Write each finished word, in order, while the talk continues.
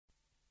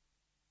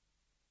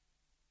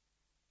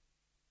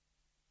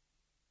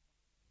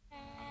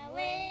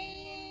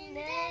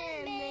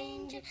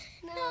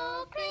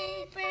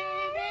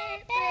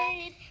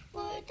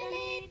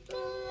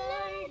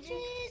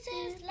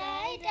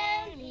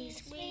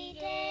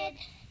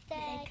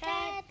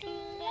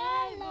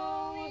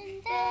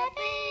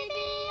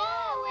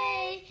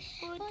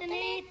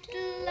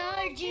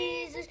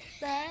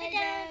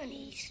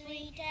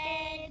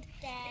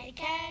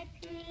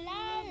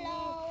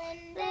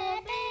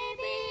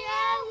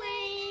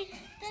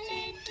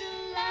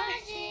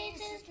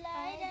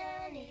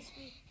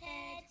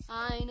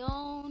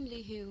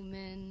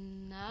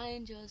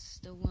and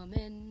just a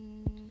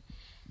woman.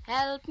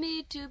 Help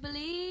me to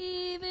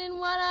believe in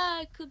what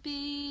I could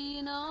be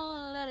and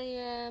all that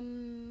I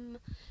am.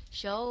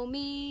 Show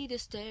me the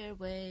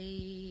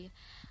stairway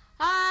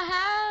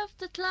I have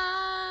to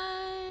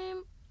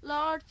climb.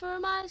 Lord, for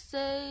my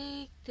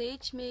sake,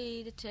 teach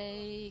me to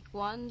take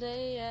one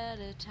day at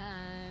a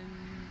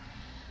time.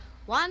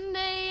 One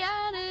day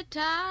at a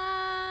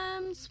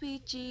time,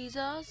 sweet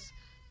Jesus,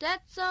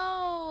 that's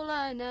all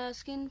I'm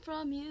asking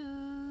from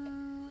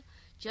you.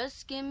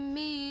 Just give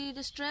me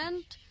the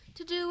strength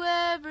to do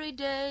every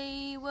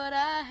day what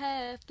I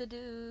have to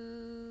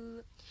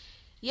do.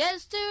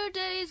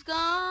 Yesterday's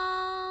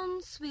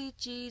gone, sweet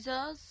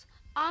Jesus,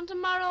 and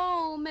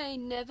tomorrow may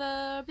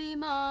never be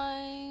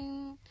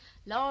mine.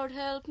 Lord,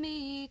 help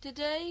me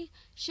today,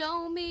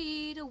 show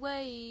me the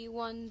way,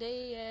 one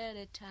day at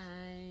a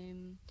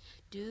time.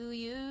 Do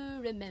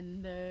you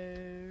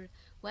remember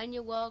when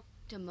you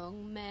walked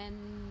among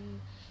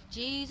men?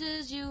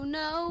 Jesus, you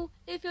know,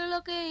 if you're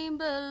looking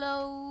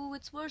below,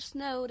 it's worse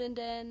now than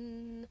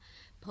then.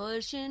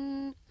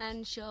 Pushing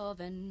and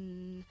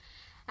shoving,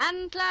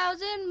 and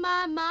clouds in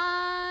my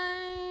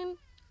mind.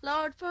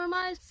 Lord, for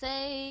my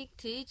sake,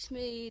 teach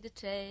me to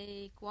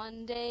take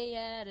one day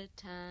at a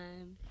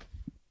time.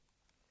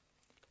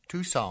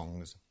 Two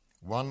songs,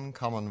 one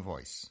common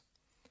voice,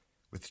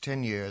 with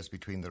 10 years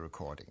between the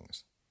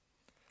recordings.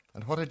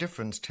 And what a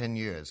difference 10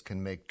 years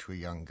can make to a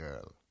young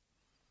girl.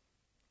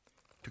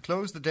 To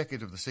close the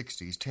decade of the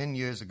 60s, 10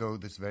 years ago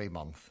this very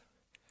month,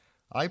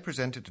 I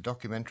presented a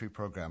documentary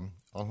programme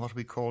on what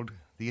we called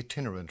the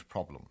itinerant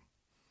problem.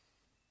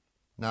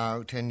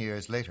 Now, 10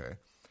 years later,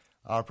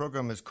 our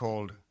programme is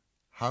called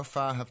How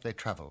Far Have They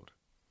Travelled?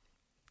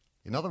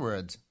 In other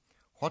words,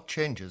 what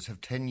changes have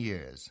 10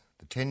 years,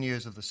 the 10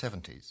 years of the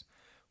 70s,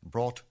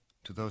 brought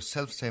to those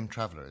self-same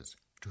travellers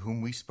to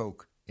whom we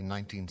spoke in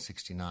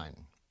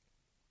 1969?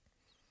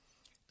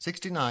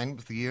 69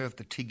 was the year of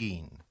the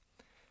Tigeen,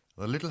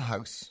 the little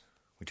house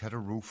which had a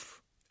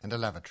roof and a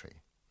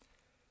lavatory.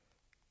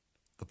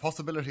 The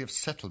possibility of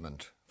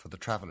settlement for the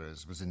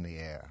travellers was in the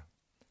air.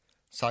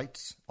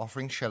 Sites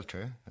offering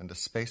shelter and a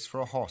space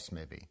for a horse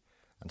maybe,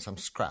 and some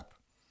scrap,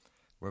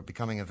 were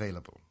becoming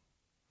available.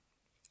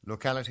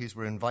 Localities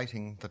were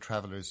inviting the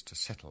travellers to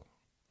settle,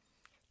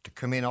 to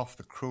come in off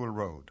the cruel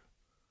road.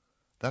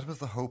 That was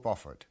the hope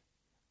offered,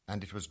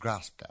 and it was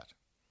grasped at.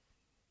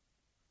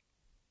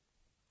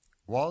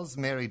 Was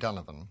Mary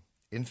Donovan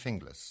in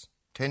Finglas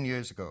 10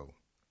 years ago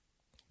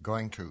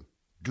going to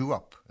do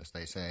up, as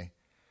they say,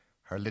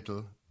 her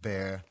little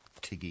bare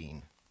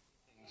Tigeen?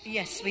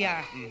 Yes, we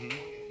are.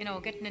 You know,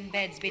 getting in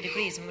beds by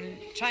degrees, and we'll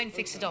try and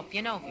fix it up,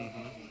 you know.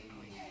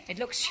 It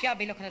looks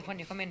shabby looking at when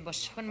you come in,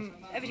 but when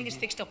everything is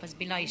fixed up, it'll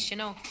be nice, you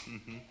know.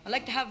 I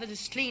like to have it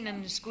as clean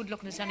and as good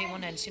looking as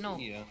anyone else, you know.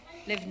 Yeah.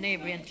 Live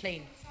neighbourly and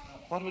clean.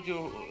 What would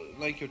you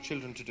like your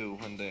children to do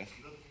when they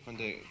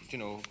you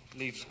know,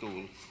 leave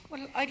school?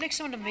 Well, I'd like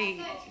some of them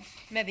to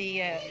maybe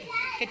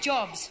get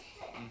jobs,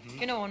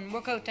 you know, and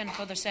work out then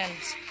for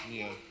themselves.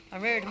 Yeah.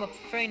 And rear them up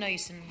very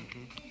nice and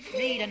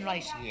read and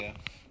write. Yeah.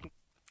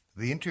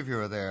 The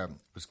interviewer there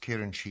was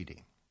Kieran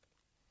Sheedy.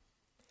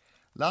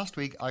 Last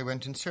week I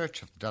went in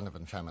search of the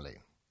Donovan family,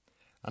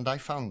 and I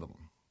found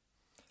them.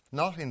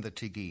 Not in the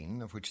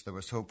Tigeen, of which they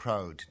were so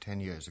proud 10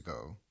 years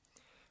ago,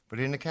 but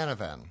in a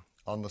caravan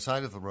on the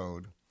side of the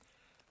road,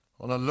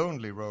 on a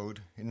lonely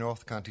road in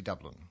North County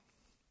Dublin.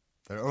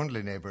 Their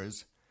only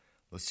neighbours,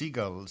 the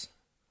seagulls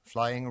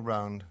flying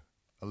around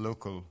a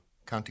local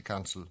county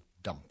council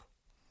dump.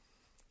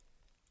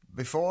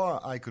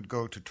 Before I could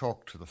go to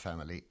talk to the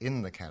family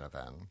in the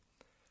caravan,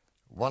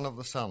 one of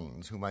the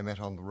sons whom I met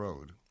on the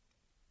road,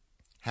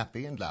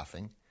 happy and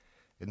laughing,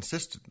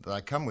 insisted that I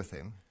come with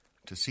him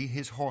to see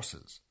his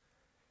horses,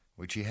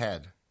 which he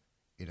had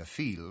in a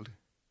field,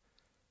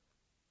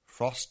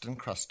 frost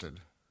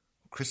encrusted,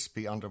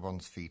 crispy under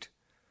one's feet,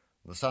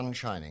 the sun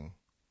shining,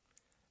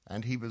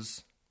 and he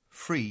was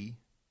free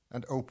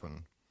and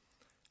open,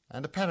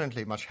 and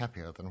apparently much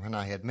happier than when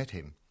I had met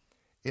him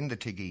in the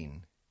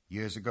Tigeen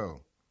years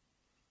ago.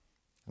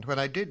 And when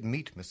I did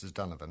meet Mrs.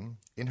 Donovan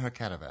in her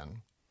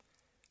caravan,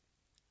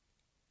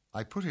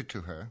 I put it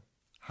to her,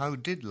 how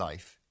did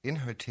life in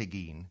her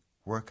Tigeen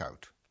work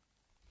out?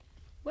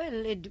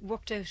 Well, it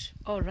worked out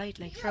all right,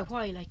 like, for a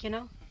while, like, you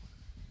know.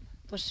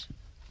 But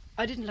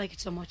I didn't like it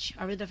so much.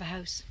 I rather have a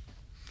house,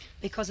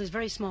 because it was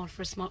very small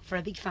for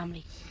a big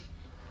family.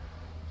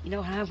 You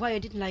know, and why I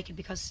didn't like it,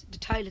 because the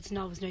toilets and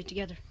all was not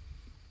together.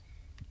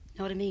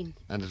 Know what I mean?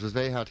 And it was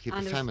very hard to keep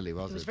a family,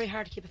 was it? It was very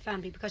hard to keep a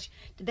family, because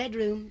the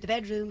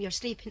bedroom, you're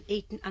sleeping,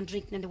 eating and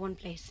drinking in the one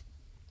place.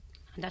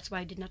 And that's why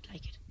I did not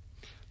like it.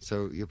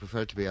 So you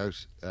preferred to be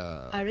out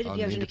I really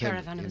be out in a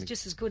caravan. It was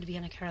just as good to be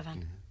in a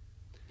caravan.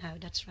 No,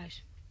 that's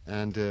right.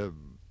 And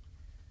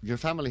your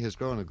family has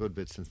grown a good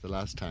bit since the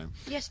last time.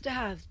 Yes, they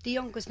have. The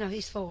youngest now,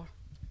 he's 4,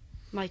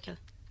 Michael.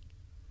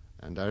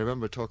 And I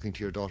remember talking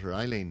to your daughter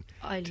Eileen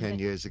 10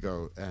 years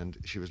ago, and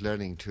she was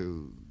learning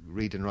to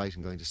read and write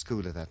and going to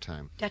school at that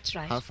time. That's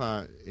right. How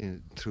far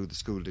through the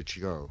school did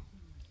she go?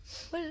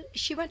 Well,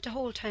 she went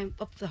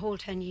up the whole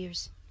 10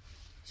 years.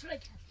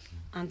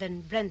 And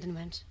then Brendan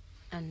went,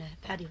 and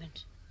Paddy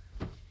went,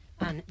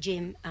 and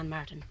Jim and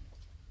Martin.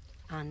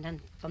 And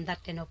then from that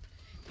then up,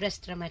 the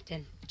rest of them went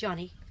then.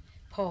 Johnny,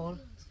 Paul,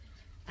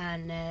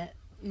 and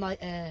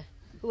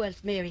who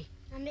else? Mary.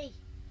 And me.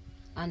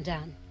 And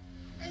Dan.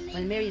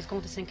 Well, Mary is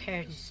going to St.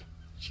 Cairns.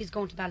 She's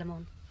going to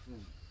Ballymun,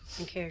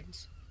 St.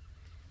 Cairns.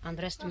 And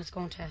the rest of them is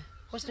going to,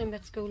 what's the name of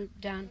that school,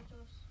 Dan?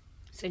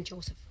 St.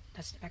 Joseph.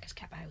 That's the back of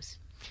Kappa House.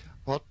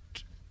 What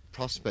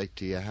prospect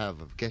do you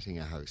have of getting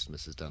a house,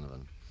 Mrs.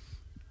 Donovan?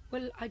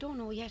 Well, I don't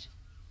know yet.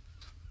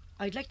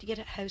 I'd like to get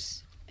a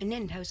house, an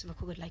end house if I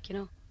could, like, you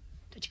know,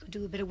 that you could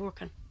do a bit of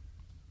work on.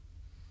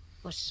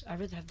 But I'd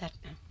rather have that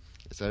now.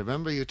 Yes, I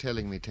remember you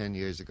telling me 10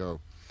 years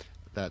ago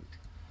that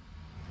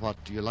what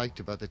you liked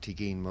about the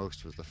Teegeen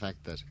most was the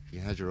fact that you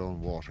had your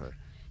own water.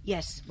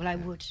 Yes, well, I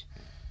would.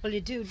 Well, you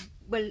do.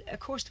 Well, of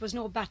course, there was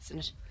no bats in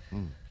it.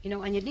 You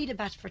know, and you'd need a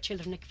bat for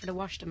children, like, for to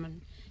wash them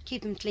and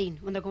keep them clean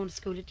when they're going to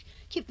school.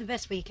 Keep them the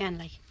best way you can,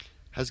 like.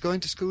 Has going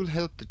to school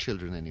helped the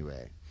children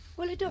anyway?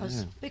 Well, it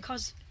does,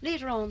 because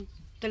later on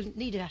they'll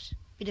need that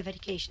bit of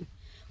education.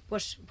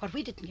 But what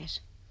we didn't get,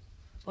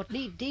 what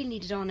they'll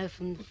need it on now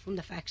from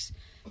the facts,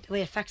 the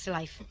way of facts of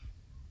life.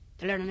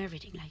 They're learning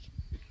everything, like.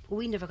 But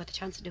we never got the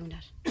chance of doing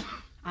that.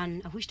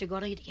 And I wish to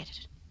God I'd get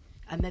it.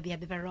 And maybe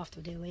I'd be better off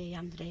the way I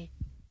am today.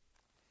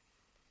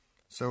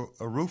 So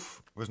a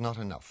roof was not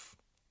enough,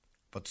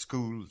 but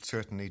school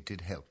certainly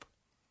did help.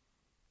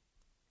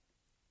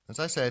 As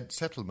I said,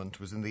 settlement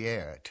was in the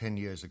air 10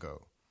 years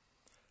ago.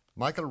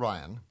 Michael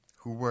Ryan,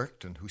 who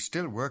worked and who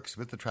still works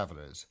with the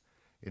Travellers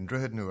in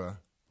Drogheda,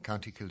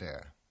 County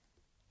Kildare.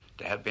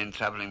 They have been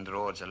travelling the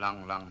roads a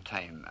long, long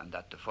time, and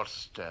that the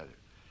first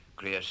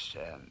great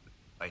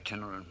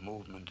itinerant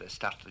movement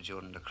started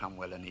during the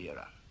Cromwellian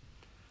era.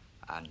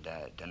 And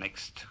the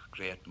next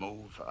great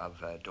move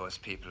of those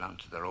people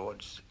onto the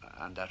roads,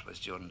 and that was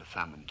during the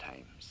famine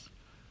times.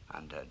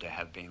 And they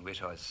have been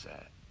with us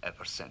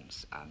ever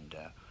since. And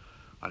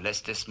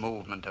unless this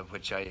movement of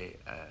which I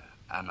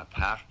am a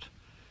part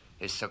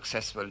is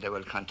successful, they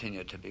will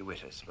continue to be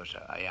with us. But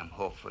I am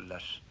hopeful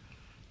that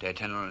the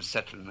itinerant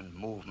settlement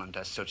movement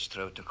as such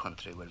throughout the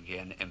country will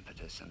gain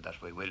impetus, and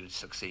that we will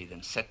succeed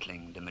in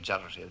settling the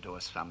majority of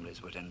those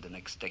families within the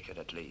next decade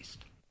at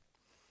least.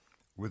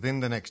 Within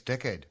the next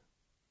decade?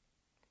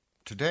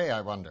 Today, I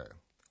wonder,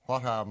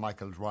 what are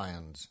Michael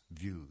Ryan's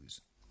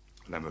views?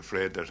 Well, I'm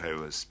afraid that I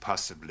was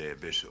possibly a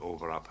bit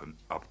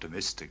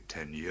over-optimistic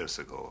 10 years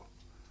ago,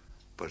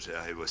 but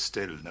I was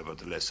still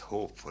nevertheless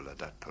hopeful at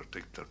that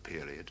particular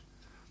period.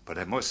 But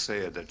I must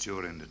say that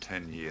during the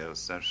 10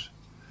 years that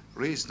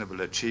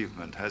reasonable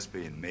achievement has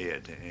been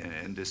made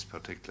in this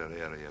particular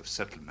area of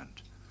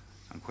settlement,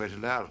 and quite a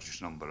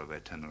large number of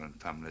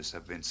itinerant families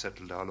have been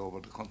settled all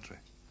over the country.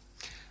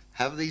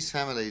 Have these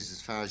families,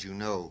 as far as you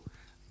know,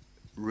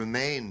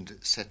 remained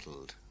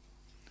settled?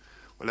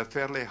 Well, a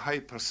fairly high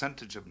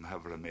percentage of them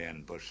have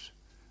remained, but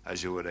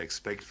as you would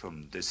expect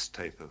from this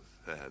type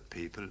of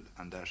people,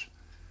 and that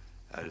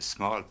a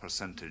small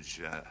percentage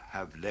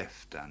have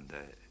left, and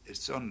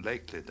it's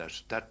unlikely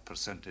that that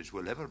percentage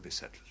will ever be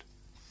settled.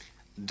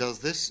 Does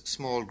this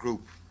small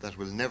group that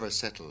will never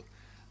settle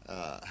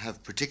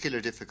have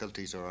particular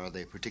difficulties, or are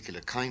they particular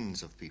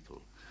kinds of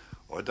people?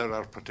 Or there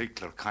are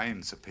particular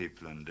kinds of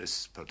people in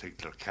this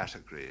particular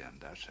category,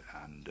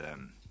 and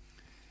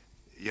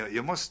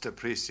you must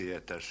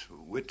appreciate that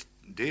with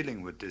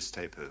dealing with this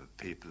type of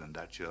people, and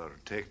that you're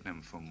taking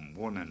them from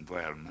one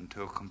environment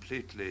to a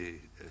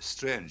completely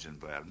strange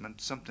environment,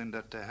 something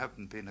that they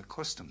haven't been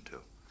accustomed to.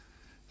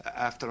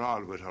 After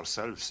all, with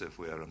ourselves, if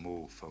we are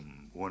removed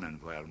from one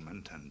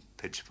environment and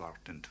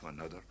pitchforked into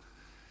another,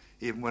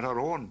 even with our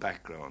own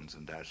backgrounds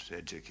and that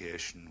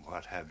education,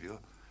 what have you,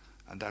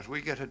 and that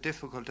we get it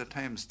difficult at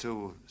times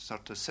to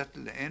sort of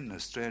settle in a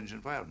strange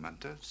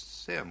environment. The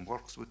same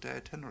works with the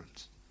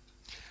itinerants.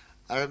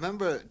 I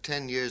remember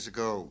 10 years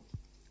ago,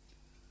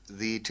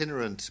 the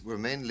itinerants were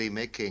mainly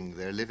making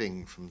their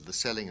living from the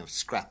selling of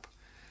scrap.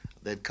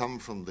 They'd come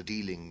from the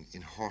dealing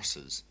in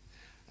horses.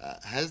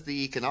 Has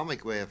the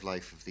economic way of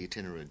life of the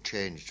itinerant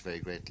changed very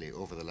greatly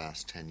over the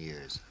last 10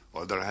 years?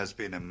 Well, there has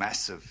been a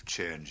massive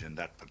change in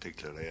that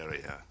particular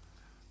area,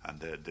 and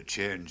the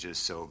change is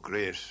so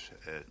great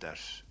that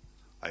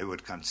I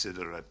would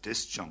consider at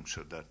this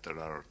juncture that there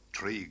are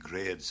 3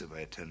 grades of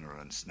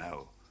itinerants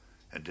now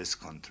in this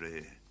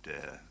country.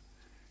 The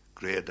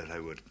grade that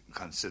I would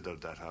consider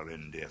that are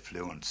in the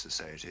affluent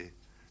society,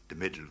 the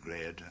middle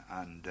grade,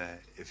 and,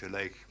 if you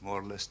like,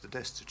 more or less the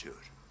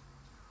destitute.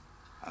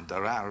 And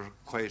there are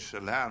quite a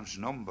large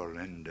number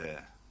in the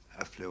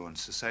affluent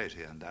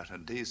society and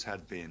these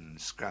had been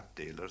scrap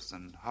dealers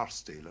and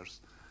horse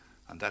dealers,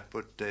 and that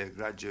but they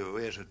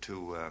graduated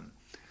to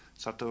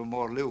sort of a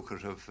more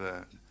lucrative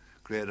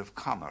grade of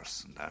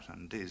commerce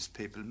and these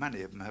people,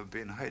 many of them have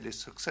been highly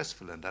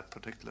successful in that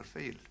particular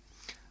field.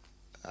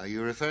 Are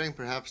you referring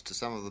perhaps to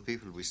some of the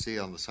people we see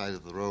on the side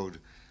of the road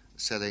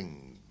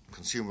selling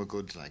consumer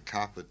goods like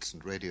carpets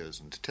and radios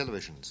and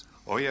televisions?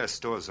 Oh yes,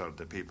 those are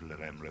the people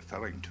that I'm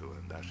referring to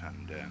and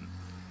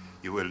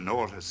you will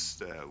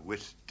notice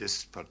with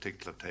this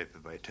particular type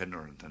of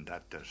itinerant and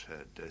that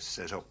they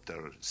set up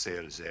their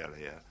sales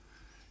area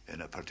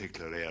in a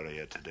particular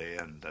area today,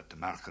 and that the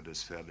market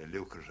is fairly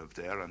lucrative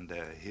there, and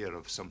they hear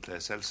of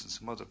someplace else in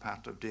some other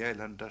part of the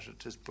island that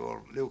it is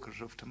more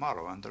lucrative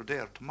tomorrow, and they're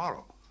there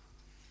tomorrow.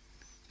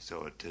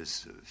 So it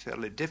is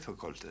fairly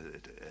difficult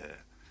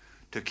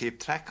to keep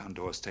track on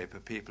those type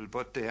of people,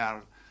 but they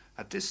are,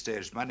 at this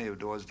stage, many of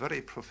those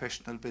very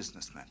professional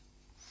businessmen.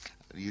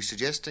 Are you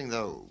suggesting,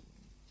 though,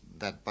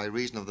 that by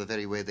reason of the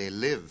very way they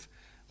live,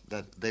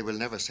 that they will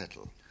never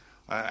settle?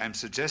 I'm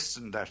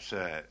suggesting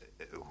that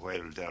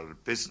while their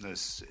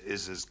business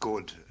is as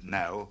good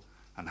now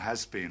and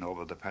has been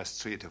over the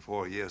past 3 to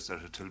 4 years,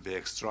 that it will be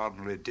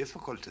extraordinarily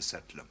difficult to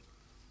settle them.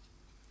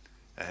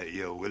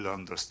 You will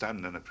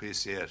understand and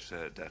appreciate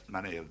that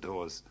many of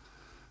those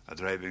are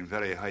driving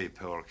very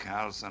high-power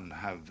cars and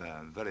have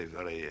very,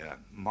 very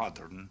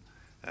modern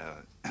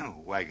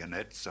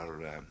wagonettes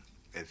or,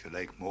 if you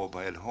like,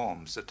 mobile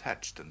homes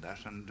attached and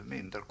that, and I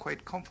mean, they're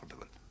quite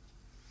comfortable.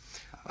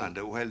 And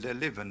while they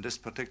live in this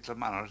particular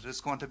manner, it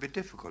is going to be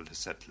difficult to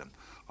settle them.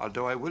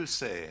 Although I will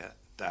say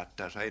that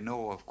I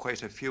know of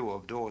quite a few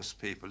of those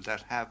people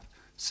that have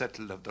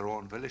settled of their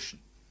own volition.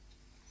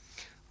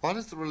 What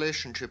is the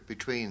relationship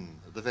between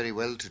the very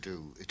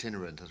well-to-do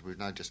itinerant, as we've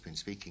now just been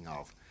speaking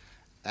of,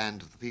 and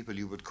the people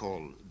you would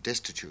call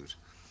destitute?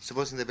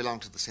 Supposing they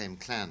belong to the same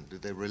clan, do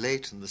they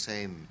relate in the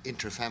same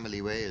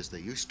inter-family way as they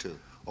used to?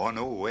 Oh,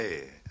 no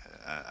way.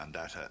 And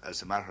that,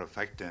 as a matter of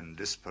fact, in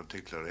this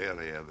particular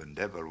area of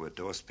endeavour with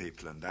those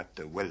people and that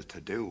the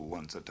well-to-do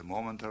ones at the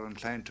moment are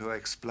inclined to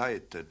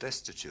exploit the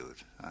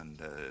destitute, and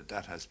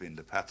that has been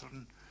the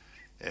pattern.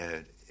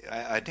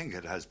 I think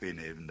it has been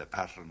even the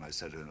pattern, I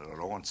said, in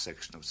our own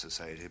section of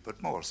society,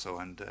 but more so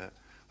in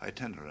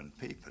itinerant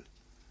people,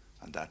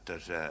 and that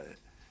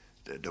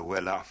the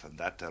well-off and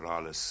that they're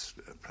always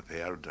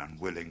prepared and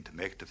willing to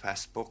make the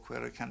fast buck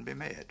where it can be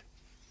made.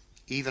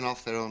 Even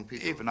off their own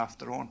people? Even off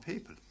their own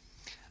people.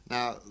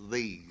 Now,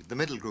 the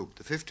middle group,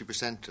 the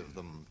 50% of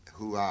them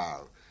who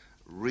are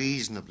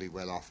reasonably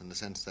well off in the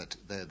sense that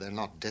they're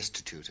not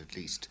destitute at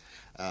least,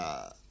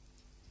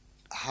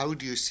 how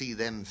do you see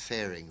them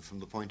faring from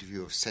the point of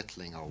view of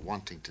settling or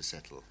wanting to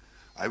settle?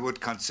 I would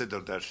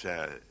consider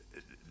that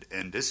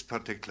in this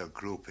particular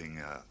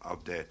grouping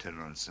of the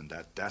itinerants, and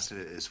that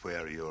is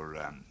where your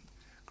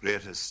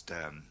greatest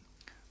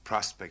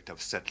prospect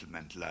of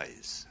settlement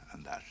lies,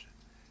 and that.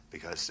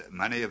 Because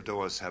many of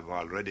those have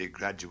already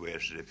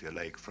graduated, if you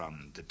like,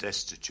 from the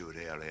destitute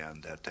area,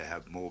 and that they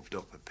have moved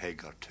up a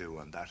peg or two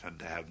and that, and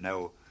they have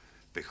now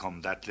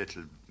become that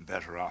little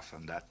better off,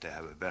 and that they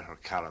have a better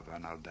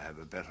caravan or they have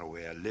a better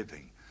way of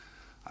living,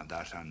 and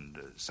that, and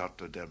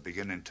sort of they're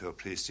beginning to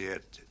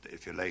appreciate,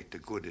 if you like, the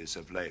goodies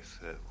of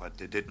life, what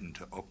they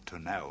didn't up to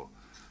now,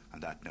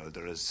 and that now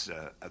there is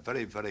a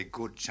very, very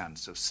good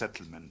chance of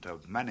settlement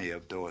of many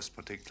of those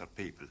particular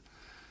people.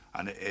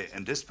 And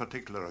in this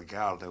particular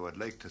regard, I would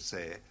like to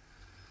say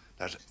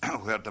that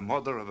where the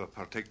mother of a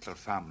particular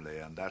family,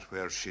 and that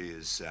where she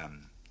is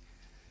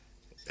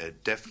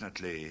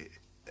definitely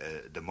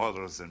the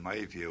mothers, in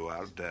my view,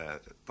 are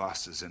the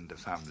bosses in the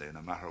family,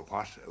 no matter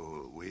what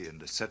we in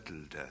the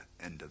settled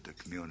end of the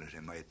community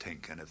might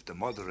think. And if the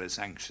mother is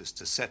anxious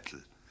to settle,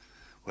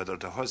 whether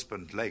the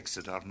husband likes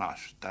it or not,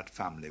 that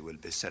family will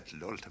be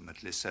settled,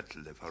 ultimately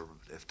settled,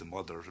 if the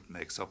mother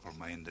makes up her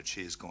mind that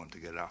she is going to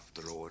get off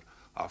the road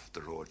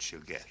she'll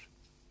get.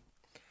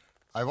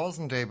 I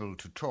wasn't able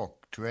to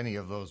talk to any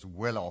of those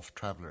well-off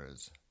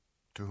travellers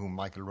to whom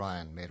Michael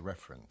Ryan made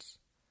reference.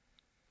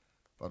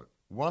 But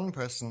one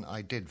person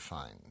I did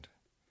find,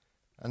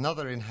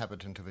 another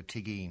inhabitant of a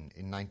Tigeen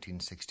in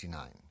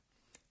 1969,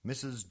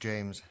 Mrs.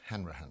 James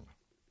Hanrahan.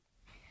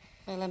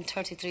 Well, I'm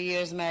 33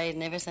 years married,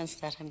 and ever since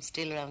that I'm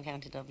still around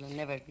County Dublin,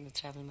 never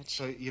travel much.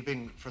 So you've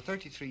been, for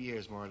 33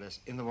 years more or less,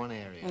 in the one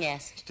area?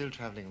 Yes. Still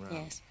travelling around?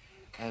 Yes.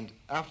 And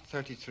after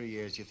 33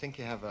 years, you think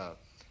you have a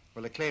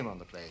claim on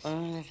the place?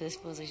 Oh, I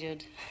suppose I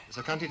should.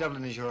 So County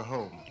Dublin is your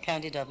home?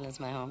 County Dublin is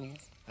my home,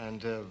 yes.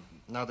 And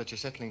now that you're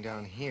settling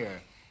down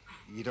here,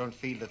 you don't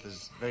feel that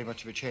there's very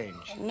much of a change?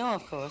 No,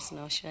 of course,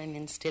 no. Sure,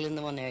 I'm still in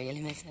the one area,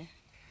 you may say.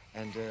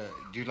 And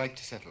do you like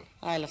to settle?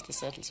 I love to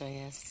settle, so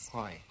yes.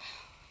 Why?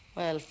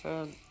 Well,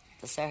 for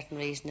the certain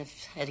reason of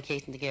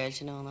educating the girls,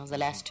 you know, and the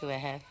last two I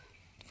have,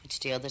 which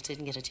the others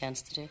didn't get a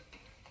chance to do.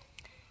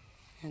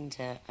 And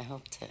I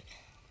hope to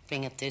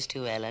bring up those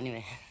two well,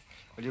 anyway.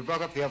 Well, you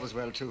brought up the others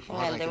well, too, from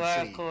what I Well, they can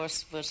were, see. of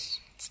course, but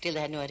still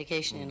they had no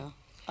education, you know.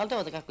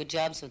 Although they got good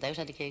jobs without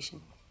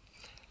education.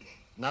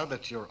 Now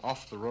that you're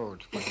off the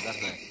road, put it that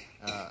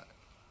way,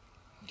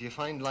 do you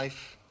find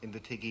life in the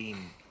Tigeen...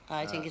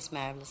 I think it's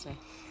marvellous, sir.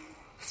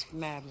 It's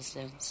marvellous.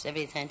 It's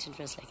every attention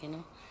for us, like, you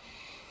know.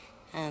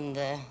 And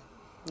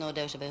no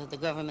doubt about it, the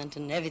government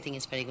and everything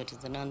is very good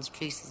to the nuns,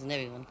 priests and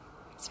everyone.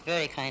 It's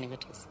very kind and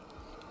good to us.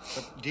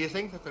 But do you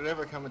think that there'll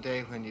ever come a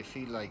day when you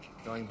feel like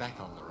going back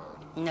on the road?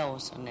 No,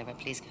 sir, never,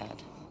 please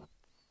God.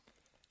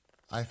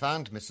 I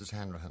found Mrs.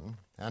 Hanrahan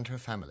and her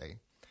family,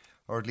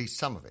 or at least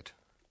some of it,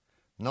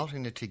 not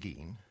in a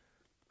Tigeen,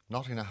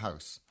 not in a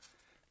house,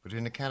 but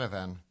in a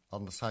caravan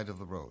on the side of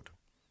the road.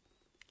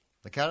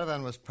 The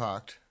caravan was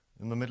parked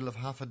in the middle of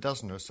half a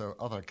dozen or so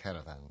other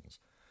caravans,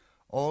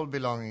 all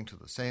belonging to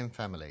the same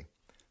family,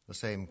 the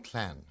same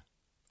clan,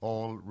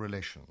 all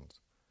relations.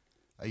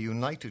 A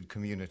united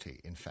community,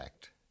 in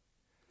fact.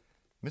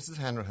 Mrs.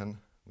 Hanrahan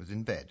was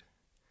in bed.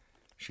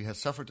 She had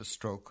suffered a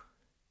stroke,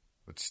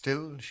 but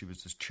still she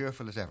was as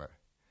cheerful as ever.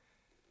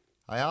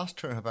 I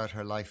asked her about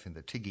her life in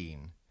the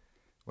Tigeen.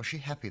 Was she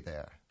happy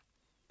there?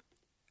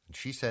 And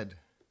she said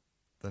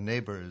the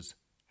neighbours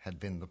had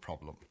been the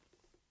problem.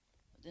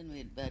 Then we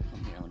had bad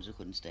company around us who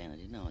couldn't stand it,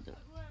 you know.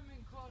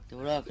 There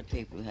were awkward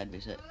people who had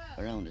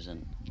around us,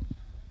 and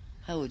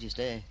how would you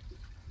stay?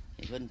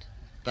 You couldn't.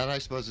 That, I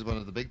suppose, is one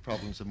of the big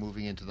problems of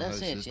moving into the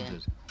house, isn't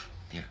it?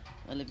 Yeah.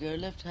 Well, if you're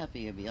left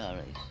happy, you'll be all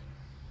right.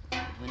 But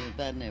when you have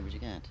bad neighbours, you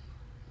can't.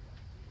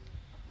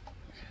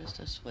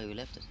 That's why we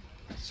left it.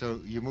 So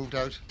you moved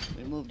out?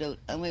 We moved out,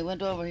 and we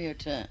went over here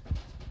to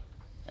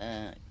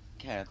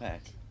Cara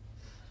Park.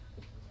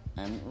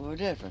 And we were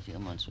there for a few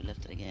months. We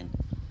left it again.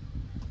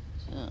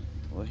 So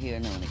we're here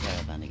now in the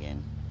caravan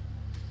again.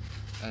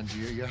 And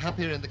you're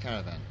happier in the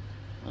caravan?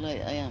 Well, I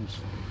am.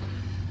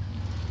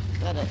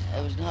 God,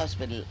 I was in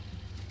hospital,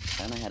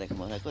 and I had to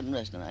come out. I couldn't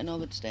rest in it. I know I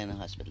could stay in a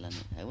hospital, and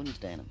I wouldn't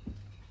stay in them.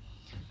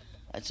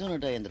 I'd sooner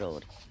die on the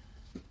road.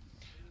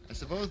 I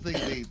suppose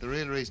the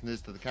real reason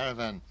is that the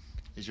caravan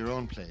is your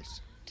own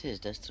place. It is,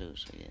 that's true,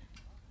 so yeah.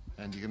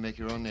 And you can make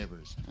your own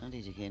neighbours.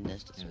 Indeed you can,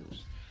 that's the truth.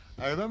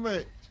 I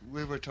remember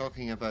we were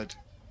talking about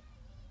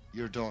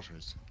your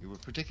daughters. You were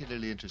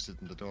particularly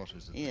interested in the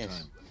daughters at the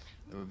time.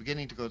 They were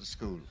beginning to go to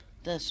school.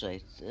 That's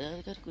right.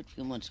 I got a good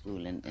few months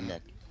school in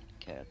that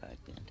Cara Park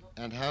band.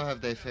 And how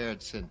have they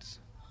fared since?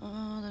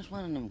 Oh, there's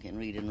one of them can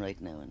read and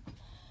write now, and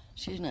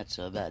she's not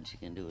so bad. She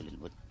can do a little,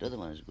 but the other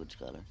one is a good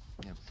scholar.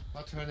 Yeah.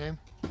 What's her name?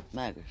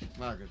 Margaret.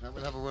 Margaret. I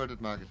will have a word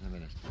with Margaret in a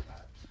minute.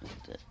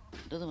 But,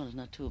 the other one is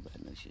not too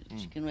bad now.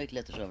 She can write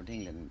letters over to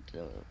England to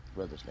her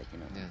brothers, like, you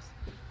know. Yes.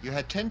 You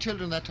had 10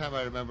 children that time,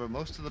 I remember.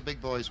 Most of the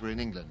big boys were in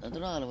England.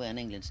 They're all away in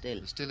England still.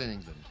 They're still in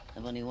England.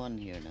 I've only one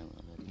here now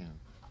already. Yeah.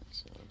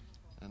 That's all.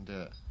 And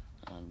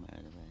all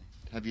married away.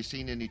 Have you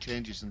seen any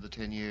changes in the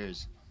 10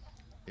 years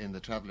in the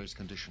traveller's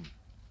condition?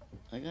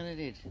 I got it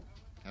did.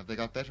 Have they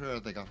got better or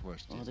have they got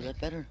worse? Oh, they got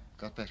better.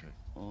 Got better?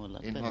 Oh, a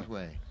lot better. In what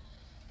way?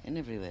 In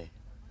every way.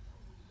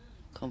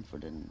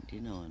 Comfort and,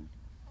 you know, and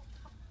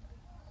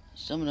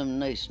some of them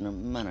nice in a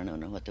manner now,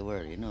 know what they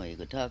were, you know. You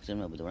could talk to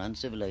them, but they were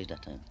uncivilized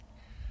that time.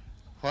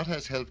 What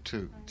has helped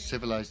to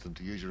civilise them,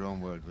 to use your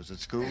own word? Was it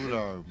school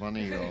or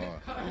money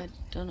or...? I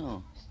don't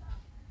know.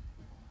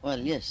 Well,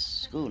 yes,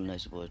 school, I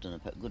suppose,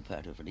 done a good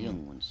part of it for the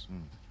young ones.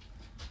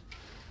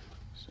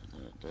 So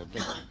they're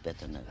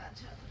better now.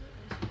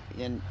 You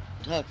can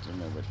talk to them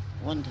now, but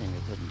one thing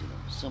I couldn't, you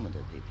know, some of the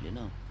people, you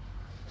know.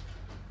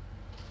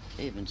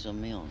 Even some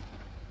of my own.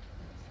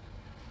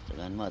 They're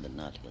gone modern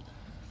altogether.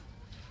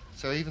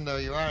 So even though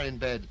you are in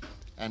bed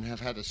and have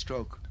had a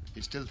stroke,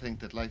 you still think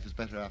that life is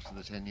better after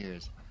the 10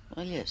 years?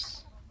 Well,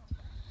 yes.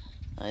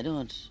 I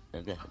don't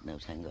regret it now,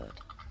 thank God.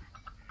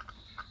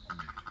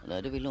 Well,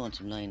 I do be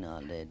lonesome lying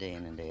all day, day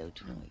in and day out,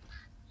 you know.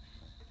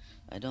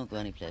 I don't go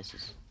any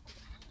places.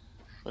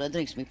 But I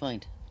drinks me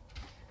pint.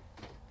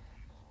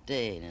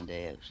 Day in and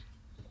day out.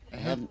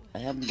 I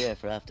haven't there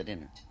for after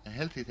dinner. A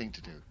healthy thing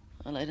to do.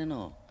 Well, I don't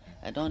know.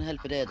 I don't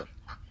help it either.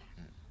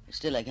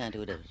 Still, I can't do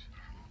without it.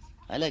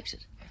 I likes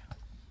it.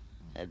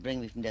 It'd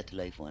bring me from death to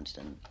life once,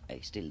 and I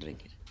still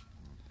drink it.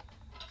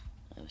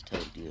 I was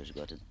told years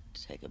ago to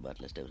take a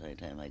bottle of stout any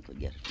time I could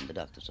get it from the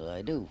doctor, so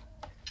I do.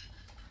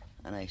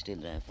 And I still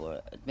drink for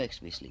it. It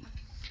makes me sleep.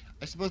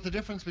 I suppose the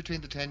difference between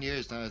the 10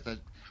 years now is that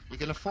you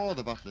can afford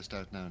a bottle of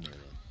stout now, nearly.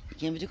 You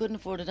can, but you couldn't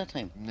afford it that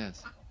time.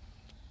 Yes.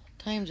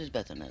 Times is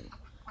better now.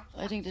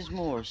 I think there's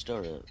more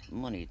store of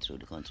money through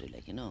the country,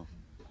 like, you know.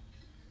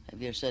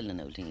 If you're selling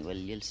anything, well,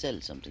 you'll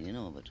sell something, you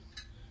know, but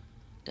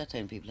that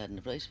time people hadn't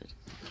the price of it.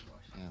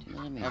 Yeah. Do you know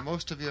what I mean? Are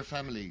most of your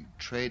family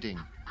trading?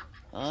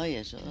 Oh,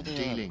 yes. Oh,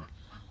 dealing?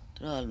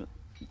 They're all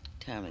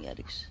tarmac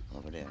addicts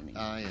over there. In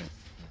ah, yes.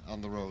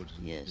 On the road.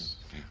 Yes.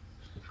 Yeah.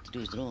 They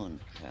do their own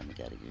tarmac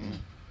addict, you know.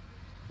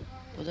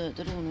 But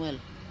they're doing well.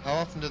 How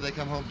often do they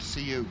come home to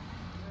see you?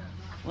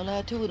 Well, I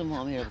had two of them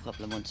home here a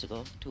couple of months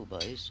ago, two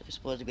boys. I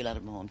suppose there'll be a lot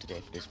of them home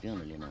today for this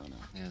funeral, you know. Now.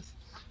 Yes.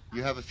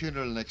 You have a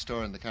funeral next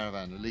door in the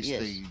caravan. At least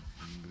yes.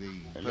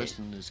 the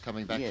person is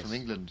coming back yes. from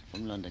England.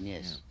 From London,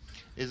 yes.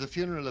 Yeah. Is a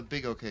funeral a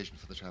big occasion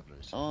for the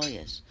travellers? Oh,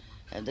 yes.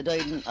 They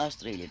died in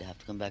Australia. They have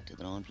to come back to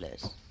their own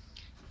place.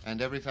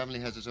 And every family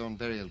has its own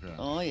burial ground?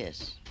 Oh,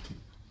 yes.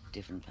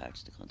 Different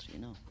parts of the country,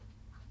 you know.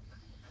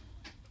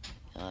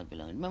 All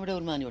belong. Remember the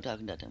old man you were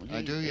talking that time? Well,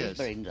 I do, yes. He was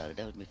buried in Drogheda.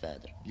 That was my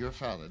father. Your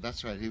father,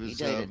 that's right. He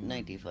died at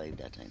 95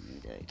 that time. He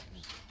died.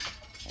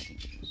 I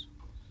think it was.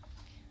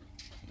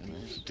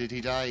 Did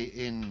he die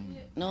in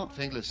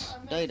Finglas?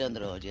 Died on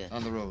the road, yeah.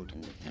 On the road?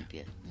 In the camp,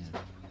 yeah.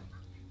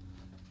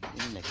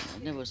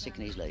 He never was sick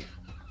in his life.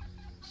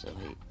 So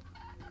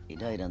he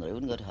died on the road. He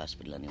wouldn't go to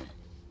hospital anyway.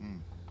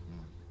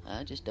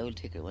 Just the old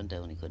ticker went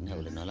down. He couldn't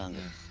hold it no longer.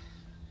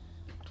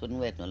 It wouldn't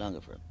wait no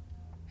longer for him.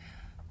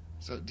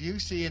 So do you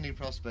see any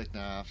prospect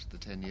now after the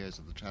 10 years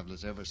of the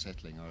Travellers ever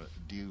settling, or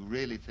do you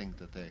really think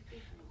that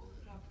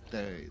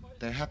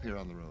they're happier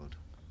on the road?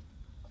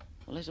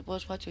 Well, I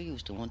suppose what you're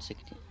used to won't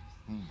sicken you.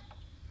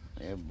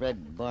 You're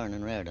bred, born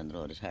and reared on the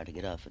road. It's hard to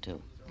get off it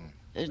too,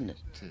 isn't it?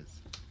 It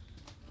is.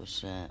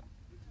 But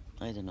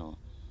I don't know.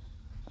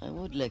 I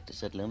would like to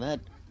settle. I've had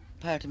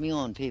part of my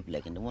own people,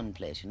 like in the one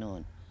place,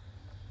 and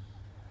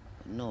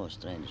no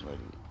strangers were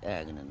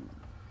arguing and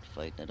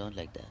fighting. I don't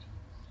like that.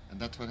 And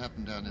that's what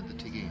happened down in the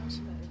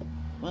Tiggeens?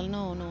 Well,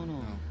 no.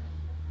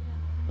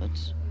 But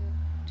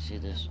see,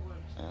 there's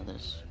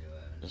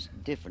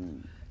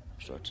different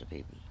sorts of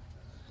people.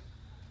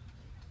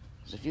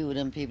 There's a few of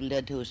them people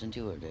dead too since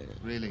you were there.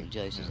 Really?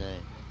 Joyce's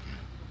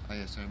Oh,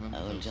 yes, I remember.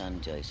 Old John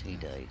Joyce, he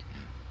died.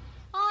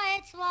 Oh,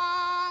 it's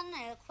one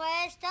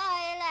request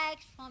I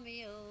like from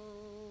you.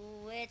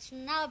 It's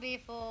now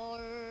before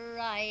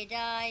I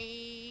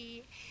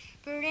die.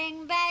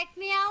 Bring back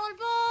me old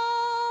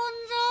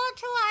bones, oh,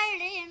 to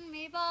Ireland,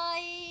 me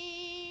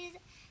boys,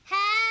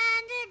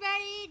 and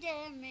bury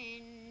them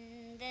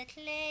in the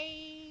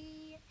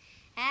clay,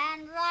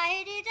 and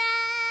write it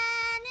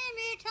down in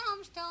me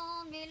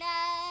tombstone, me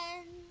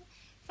land,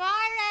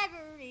 for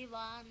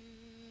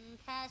everyone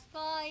pass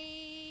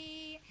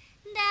by,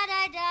 that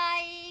I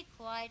die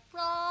quite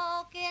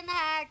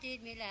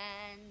broken-hearted, me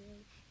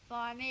land,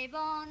 for me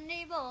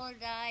bonny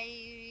bold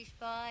Irish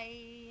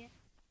boy.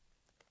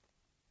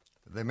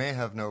 They may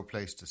have no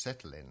place to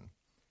settle in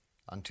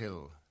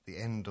until the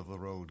end of the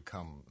road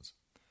comes,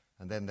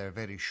 and then they're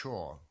very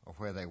sure of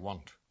where they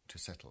want to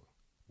settle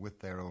with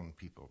their own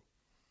people.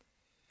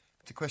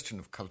 It's a question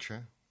of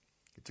culture.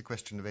 It's a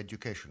question of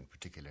education,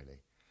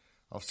 particularly,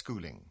 of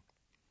schooling.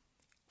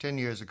 10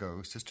 years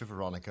ago, Sister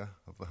Veronica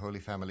of the Holy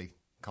Family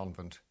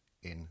Convent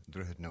in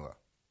Drogheda.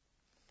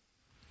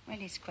 Well,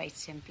 it's quite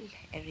simple,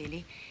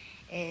 really.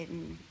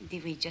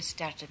 We just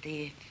started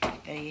the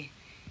very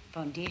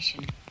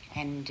foundation,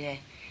 and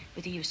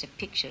with the use of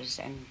pictures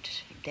and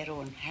their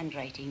own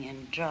handwriting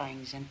and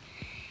drawings and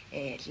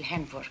little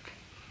handwork,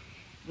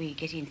 we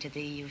get into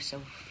the use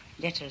of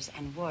letters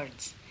and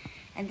words,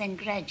 and then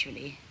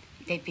gradually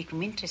they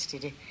become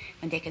interested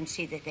when they can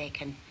see that they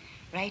can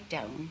write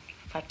down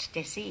what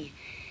they see.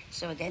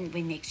 So then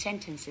we make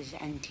sentences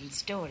and tell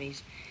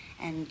stories,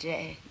 and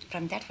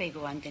from that way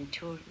go on then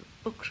to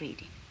book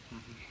reading.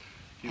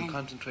 Do you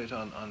concentrate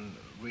on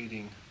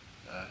reading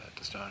at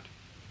the start?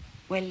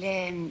 Well,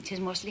 it is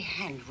mostly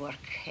handwork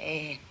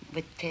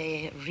with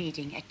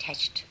reading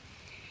attached.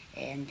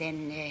 And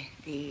then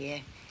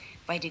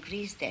by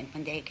degrees then,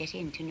 when they get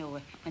in to know,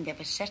 when they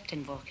have a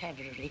certain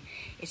vocabulary,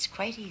 it's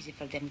quite easy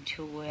for them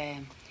to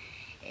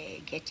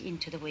get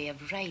into the way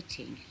of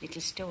writing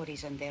little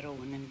stories on their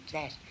own and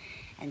that.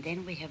 And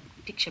then we have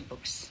picture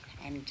books,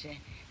 and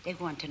they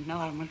go on to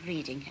normal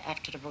reading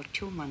after about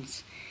 2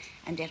 months.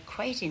 And they're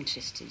quite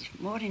interested,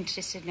 more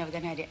interested now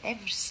than I'd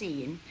ever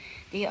seen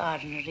the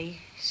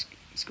ordinary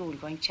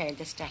school-going child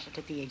that started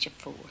at the age of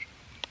 4.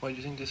 Why do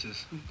you think this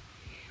is?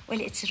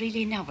 Well, it's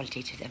really a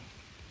novelty to them,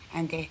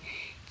 and they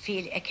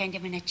feel a kind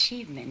of an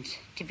achievement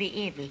to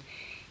be able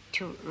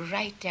to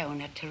write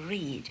down or to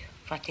read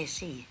what they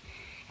see.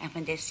 And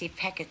when they see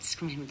packets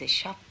coming from the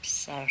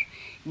shops or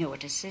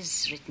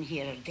notices written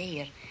here or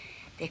there,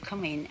 they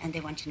come in and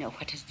they want to know,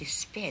 what does this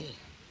spell?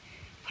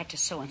 What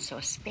does so-and-so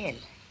spell?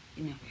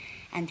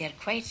 And they're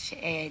quite,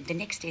 the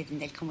next day then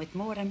they'll come with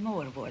more and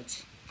more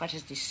words. What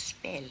does this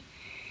spell?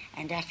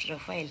 And after a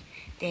while,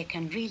 they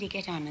can really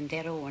get on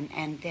their own,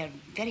 and they're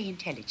very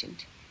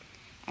intelligent.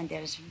 And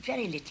there's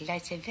very little,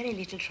 I'd say very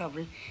little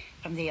trouble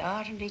from the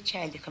ordinary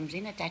child that comes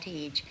in at that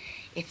age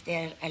if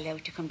they're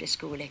allowed to come to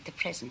school like the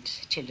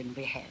present children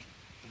we have.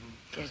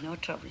 There's no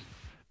trouble.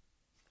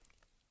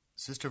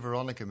 Sister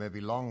Veronica may be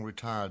long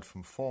retired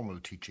from formal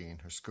teaching in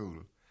her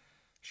school.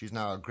 She's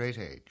now a great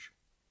age.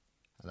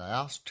 And I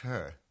asked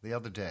her the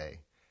other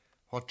day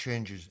what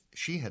changes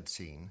she had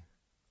seen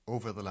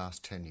over the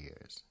last 10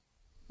 years.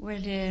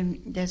 Well,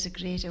 there's a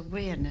great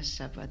awareness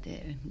of what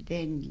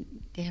they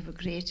have a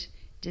great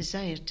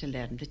desire to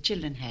learn, the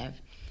children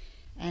have,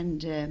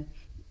 and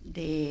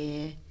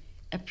they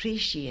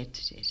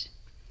appreciate it.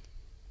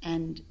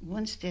 And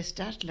once they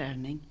start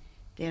learning,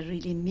 they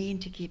really mean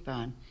to keep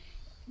on.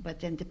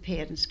 But then the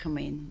parents come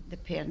in. The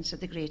parents are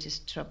the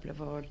greatest trouble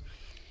of all.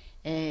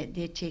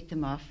 They take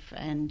them off,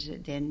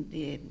 and then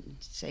the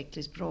cycle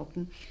is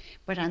broken.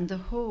 But on the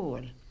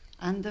whole,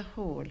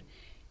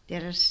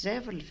 there are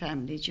several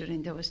families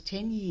during those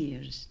 10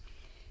 years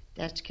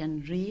that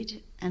can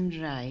read and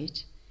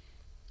write,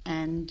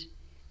 and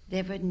they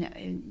have a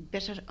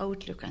better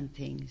outlook on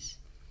things,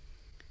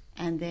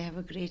 and they have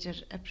a greater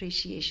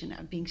appreciation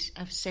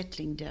of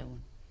settling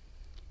down.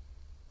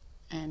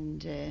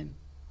 And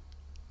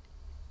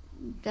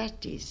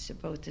that is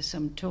about the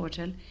sum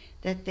total,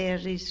 that there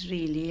is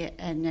really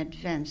an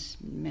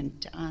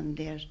advancement on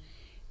their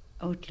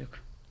outlook,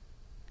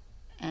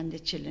 and the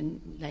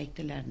children like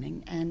the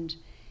learning, and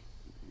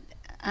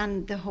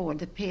on the whole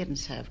the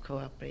parents have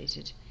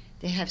cooperated.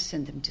 They have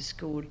sent them to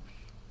school.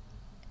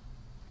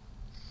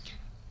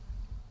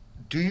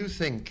 Do you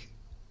think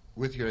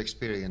with your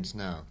experience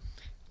now,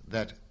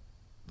 that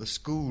the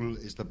school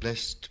is the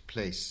blessed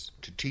place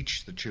to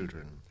teach the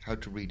children how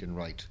to read and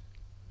write?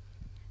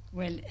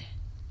 Well,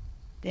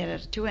 there are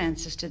two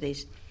answers to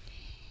this.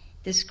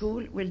 The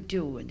school will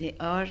do, the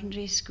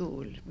ordinary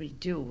school will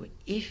do,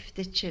 if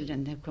the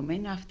children that come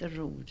in off the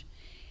road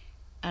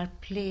are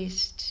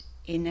placed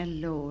in a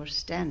lower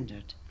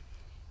standard.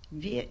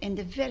 In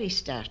the very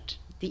start,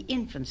 the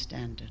infant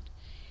standard.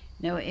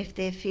 Now, if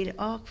they feel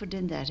awkward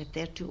in that, if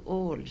they're too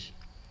old,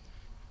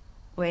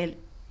 well,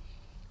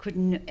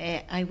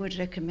 I would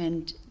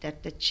recommend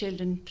that the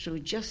children, through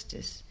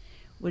justice,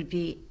 would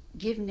be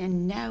given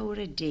an hour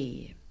a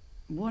day,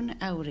 1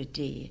 hour a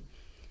day.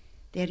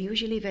 They're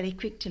usually very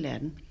quick to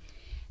learn.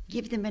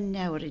 Give them an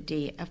hour a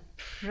day of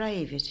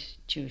private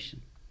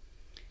tuition.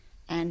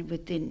 And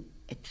within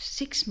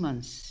 6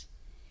 months,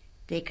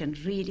 they can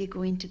really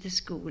go into the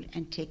school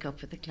and take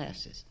up with the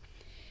classes.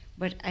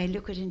 But I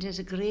look at it as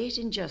a great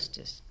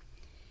injustice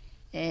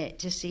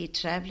to see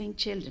travelling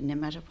children, no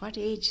matter what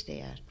age they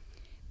are,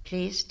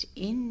 placed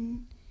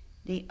in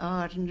the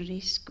ordinary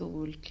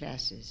school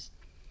classes.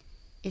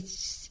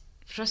 It's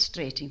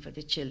frustrating for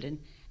the children,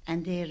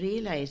 and they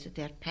realise that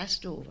they're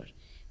passed over.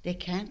 They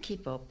can't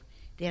keep up.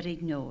 They're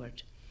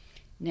ignored.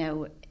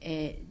 Now,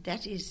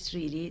 that is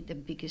really the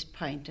biggest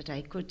point that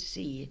I could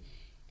see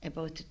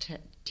about the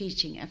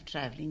teaching of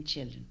travelling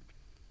children.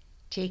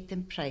 Take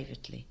them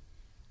privately,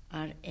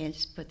 or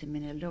else put them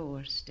in a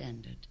lower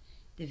standard,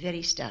 the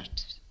very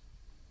start.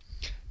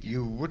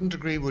 You wouldn't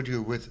agree, would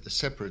you, with a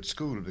separate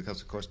school?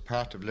 Because, of course,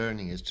 part of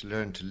learning is to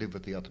learn to live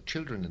with the other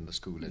children in the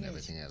school and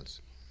everything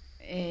else.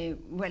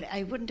 Well,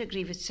 I wouldn't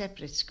agree with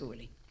separate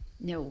schooling.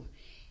 No,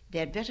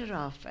 they're better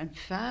off, and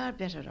far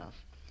better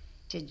off,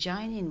 to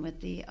join in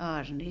with the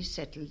ordinary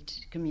settled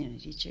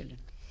community children.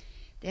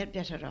 They're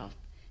better off.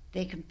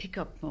 They can pick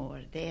up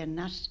more. They're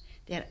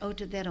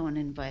out of their own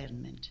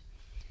environment.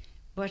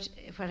 But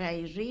what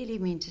I really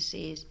mean to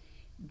say is,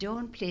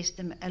 don't place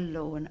them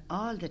alone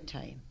all the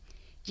time.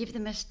 Give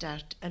them a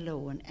start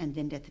alone and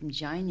then let them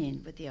join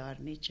in with the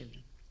ordinary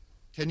children.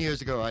 10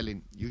 years ago,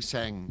 Eileen, you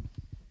sang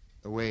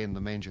Away in the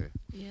Manger.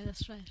 Yeah,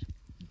 that's right.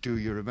 Do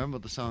you remember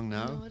the song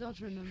now? No, I don't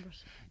remember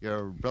it.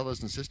 Your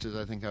brothers and sisters,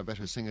 I think, are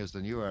better singers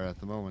than you are at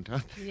the moment,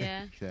 aren't they?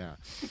 Yeah. Yeah.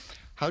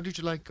 How did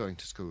you like going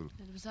to school?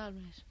 It was all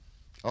right.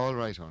 All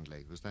right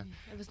only, was that?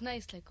 Yeah, it was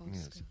nice, like going to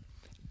school.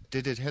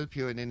 Did it help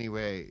you in any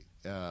way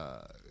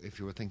if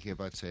you were thinking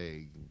about,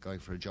 say, going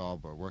for a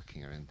job or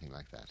working or anything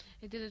like that?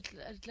 It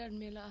learned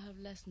me a lot of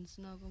lessons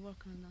now I'm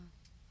working on now.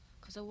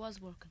 Because I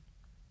was working.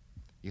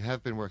 You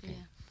have been working?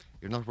 Yeah.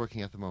 You're not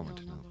working at the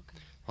moment? No, not working.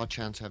 What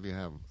chance have you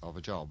of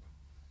a job?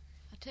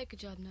 I'll take a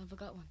job now if I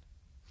got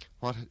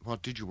one.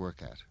 What did you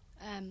work at?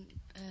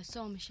 A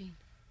sewing machine.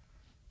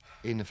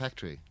 In a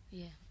factory?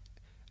 Yeah.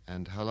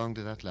 And how long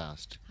did that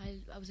last?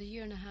 I was a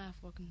year and a half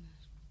working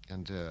there.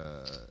 And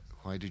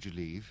why did you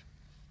leave?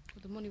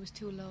 Well, the money was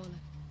too low.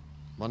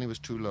 Money was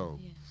too low?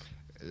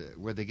 Yeah.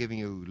 Were they giving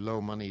you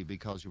low money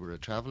because you were a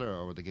traveller,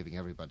 or were they giving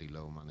everybody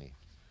low money?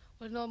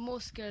 Well, no,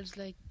 most girls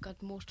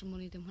got more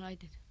money than what I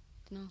did.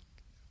 You know?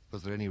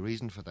 Was there any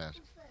reason for that?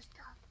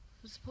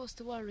 It was supposed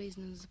to be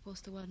reason and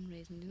supposed to wasn't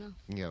reason, you know?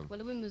 Yeah. Well,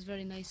 the women was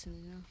very nice, and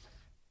you know.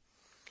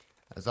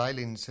 As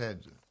Eileen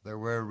said, there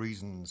were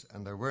reasons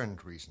and there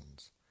weren't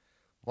reasons.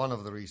 One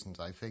of the reasons,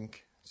 I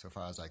think, so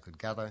far as I could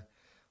gather,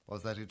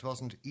 was that it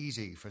wasn't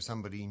easy for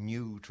somebody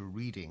new to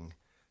reading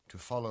to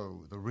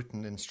follow the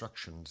written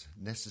instructions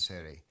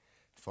necessary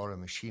for a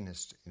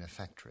machinist in a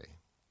factory.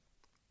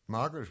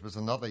 Margaret was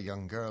another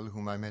young girl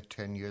whom I met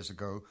 10 years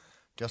ago,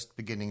 just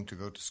beginning to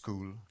go to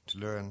school to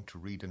learn to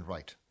read and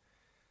write.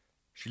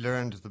 She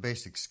learned the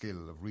basic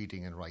skill of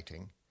reading and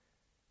writing,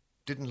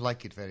 didn't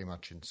like it very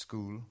much in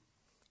school,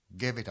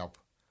 gave it up,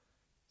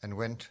 and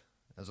went,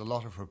 as a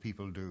lot of her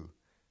people do,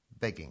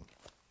 begging.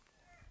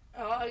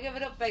 Oh, I gave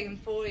it up begging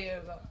 4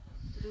 years ago.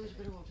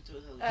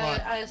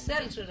 I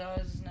sell to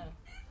those now.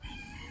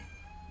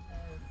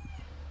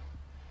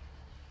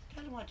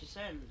 Tell them what you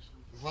sell.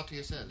 What do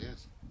you sell,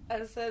 yes?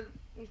 I sell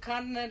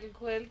continental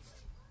quilts,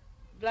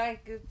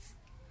 blankets,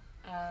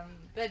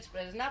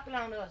 bedspreads. Not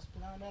belong to us,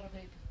 belong to other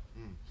people.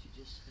 She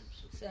just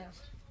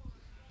sells.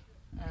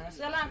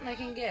 Sell anything I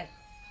can get.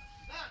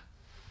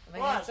 If I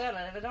What? can't sell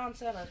it, if I don't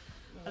sell it,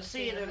 I'll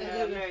see you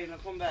there, Mary, and I'll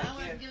come back.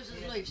 Where Yeah.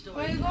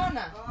 are you going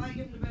now? Oh, I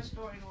give him the best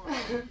story in the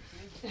world.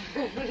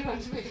 Where do you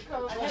want me to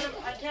go?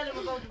 I tell him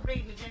about the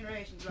breeding the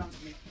generation belongs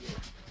to me.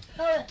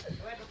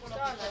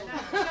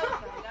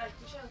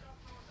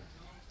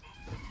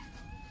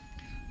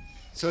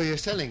 So you're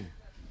selling?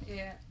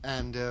 Yeah.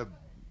 And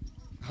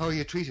how are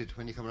you treated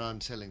when you come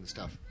around selling the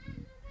stuff?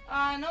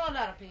 I know a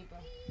lot of people.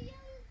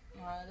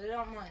 They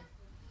don't mind.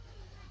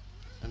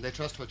 And they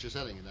trust what you're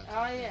selling in that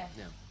Oh, sense? yeah.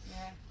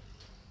 Yeah.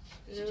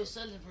 You just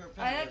sell it for a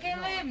I penny.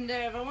 can leave them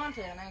there if I want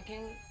to, and I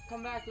can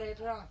come back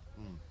later on.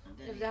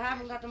 If they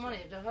haven't got the money,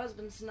 if the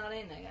husband's not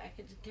in, I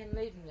can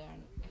leave them there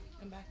and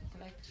come back and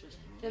collect.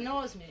 They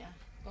knows me,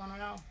 going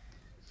around.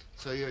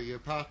 So you're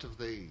part of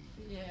the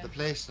Yeah.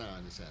 place now,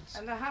 in a sense.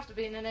 And I have to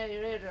be in an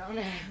area around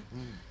there.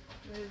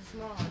 really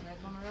small, and they're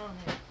coming around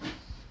here.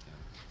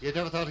 You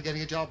never thought of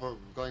getting a job or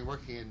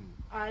working in...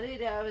 I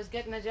did. I was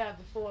getting a job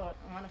before.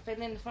 And when I filled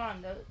in the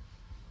form,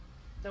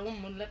 the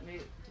woman wouldn't let me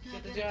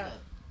get the job.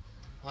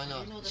 Why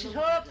not? She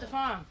tore up the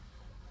form.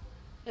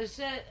 It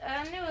said,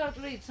 I knew how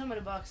to read some of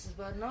the boxes,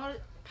 but not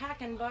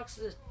packing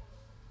boxes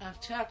of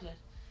chocolate.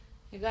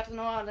 You got to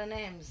know all the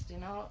names, you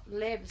know,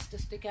 labels to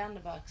stick on the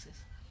boxes.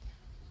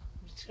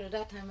 But at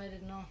that time I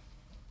didn't know.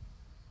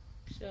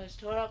 So I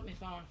tore up my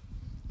form.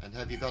 And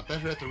have you got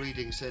better at the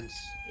reading since?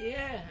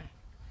 Yeah,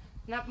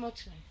 not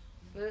much,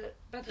 but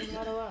better than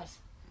what I was.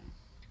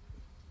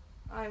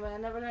 Anyway, I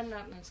never learned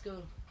nothing in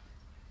school.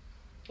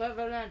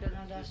 Whatever I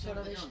learned off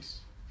television.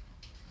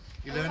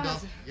 You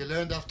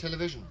learned off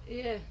television?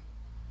 Yeah.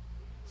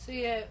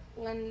 See,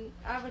 when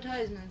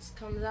advertisements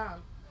comes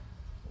on,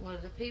 well,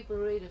 the people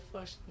read it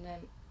first, and then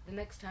the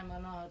next time I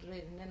know how to read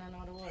it, and then I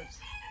know the words.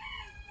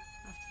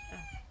 After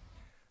that.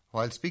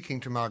 While speaking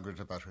to Margaret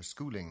about her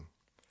schooling,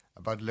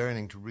 about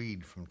learning to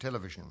read from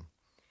television,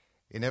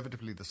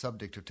 inevitably the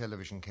subject of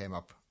television came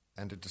up,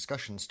 and a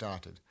discussion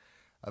started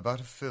about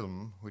a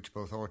film which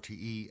both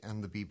RTE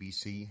and the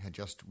BBC had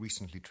just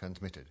recently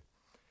transmitted.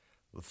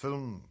 The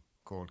film,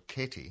 called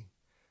Katie,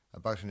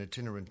 about an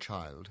itinerant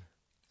child,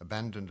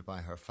 abandoned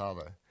by her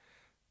father,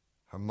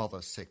 her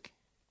mother sick.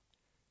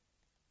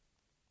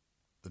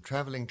 The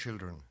travelling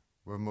children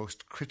were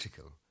most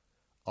critical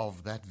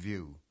of that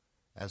view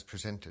as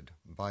presented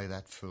by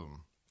that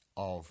film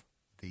of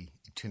the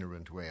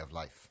itinerant way of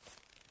life.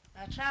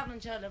 A travelling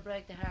child would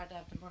break the heart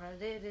after, but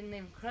they didn't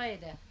even cry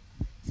there.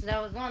 So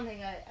that was one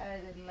thing I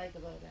didn't like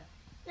about that.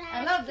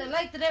 I loved it,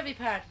 liked it every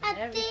part of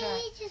it,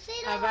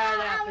 about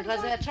that,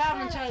 because a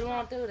travelling child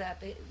won't do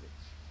that.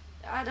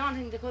 I don't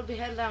think they could be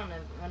held down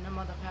when the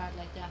mother part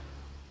like that.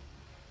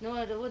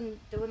 No, they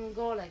wouldn't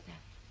go like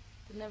that.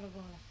 They'd never go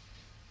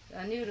like that.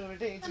 I knew they were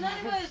dating. And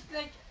anyways,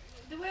 like,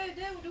 the way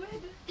they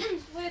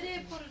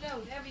put it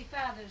out, every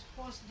father is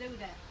supposed to do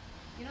that,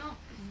 you know?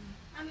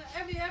 And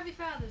every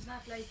father's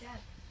not like that.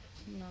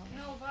 No. You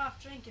know, go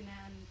off drinking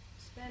and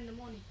spend the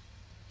money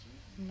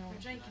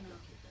for drinking.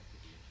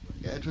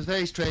 Yeah, it was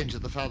very strange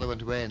that the father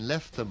went away and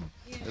left them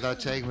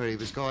without saying where he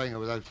was going or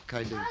without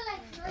kind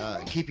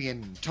of keeping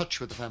in touch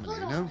with the family,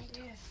 you know?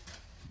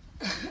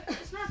 Yeah.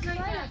 It's not like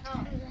that,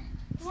 no.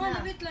 It's not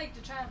a bit like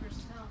the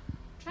Travellers, no.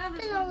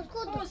 Travellers,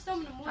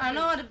 some of them would. I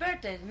know the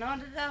birthdays,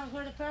 that was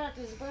where the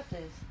parties,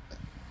 birthdays.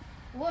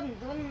 Wouldn't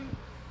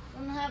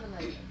have it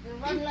like that. They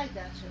wasn't like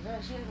that, she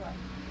was.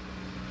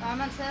 I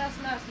meant to say that's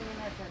the last thing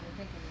I had to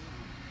think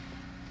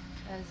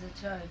of as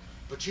a child.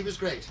 But she was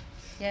great.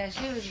 Yeah,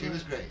 she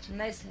was great.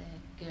 Nice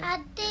girl.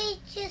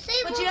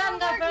 But you haven't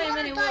got very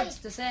many words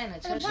to say in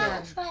it.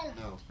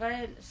 No.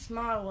 Very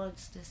small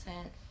words to say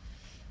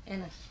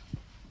in it.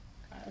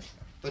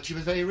 But she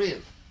was very real.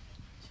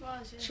 She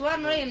was, yeah. She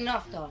wasn't real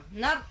enough though.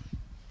 Not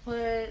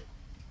where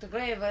the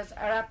grave was,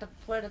 or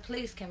where the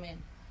police came in.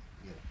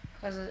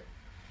 Because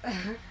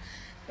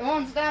they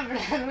won't stand for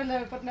that when they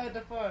were putting out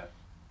the fire.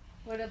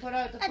 Where they put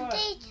out the fire.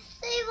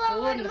 They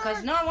wouldn't,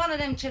 because not one of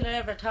them children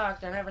ever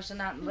talked or never said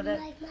nothing. But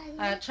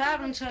a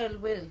travelling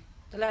child will.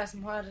 They'll ask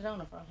him why they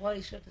done it for. Why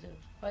should they do it?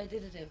 Why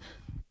did they do it?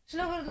 So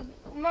look,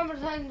 remember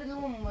the time the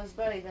little woman was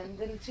buried and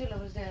the little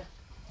children was there.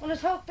 Well, it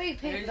took big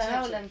people to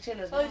hold them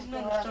children.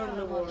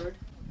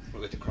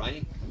 With the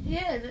crying?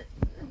 Yeah, the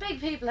big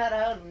people had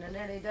a hold them and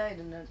nearly died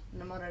and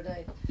the mother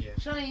died. Yeah.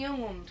 She was only a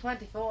young woman,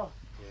 24.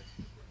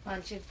 Yeah.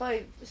 And she had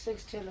 5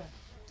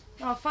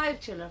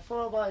 children,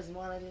 4 boys and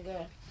 1 little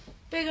girl.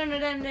 Bigger than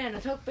them then.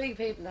 It took big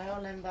people to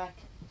hold them back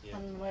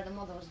and where the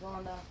mother was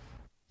going down.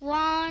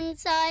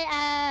 Once I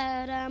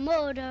had a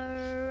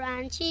mother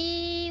and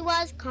she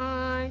was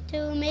kind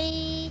to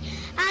me.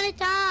 Any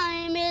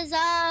time as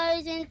I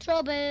was in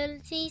trouble,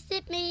 she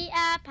sipped me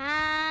a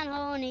pan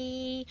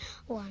honey.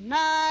 One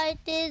night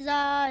as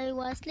I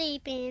was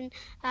sleeping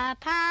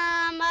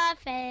upon my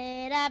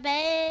feather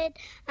bed,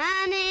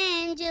 an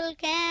angel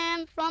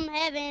came from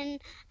heaven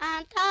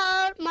and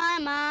told my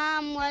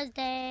mom was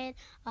dead.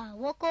 I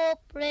woke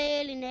up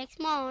really next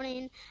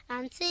morning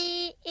and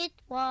see it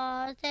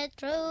was the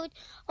truth.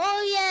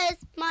 Oh yes,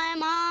 my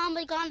mom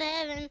was gone to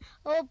heaven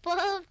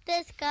above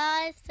the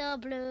sky so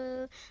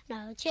blue.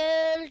 Now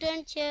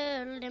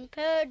children,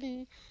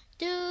 pardon,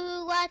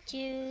 do what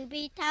you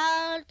be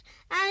told.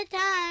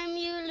 Anytime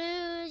you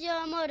lose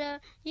your mother,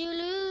 you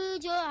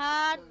lose your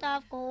heart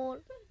of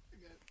gold.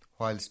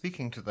 While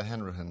speaking to the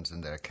Hanrahans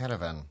in their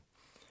caravan,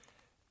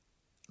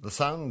 the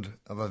sound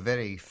of a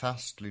very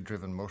fastly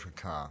driven motor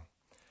car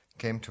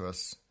came to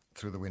us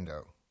through the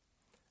window,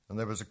 and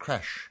there was a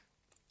crash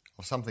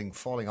of something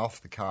falling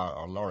off the car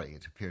or lorry,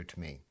 it appeared to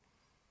me.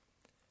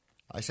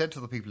 I said to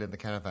the people in the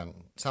caravan,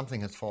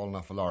 something has fallen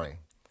off a lorry,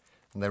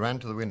 and they ran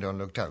to the window and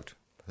looked out.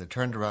 They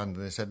turned around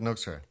and they said, no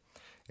sir,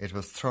 it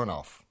was thrown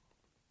off.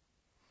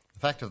 The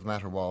fact of the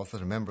matter was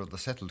that a member of the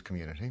settled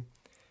community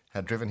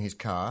had driven his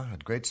car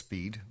at great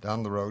speed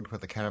down the road where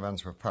the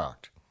caravans were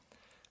parked,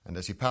 and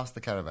as he passed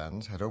the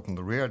caravans had opened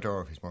the rear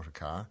door of his motor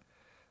car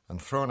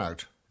and thrown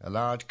out a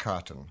large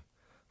carton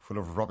full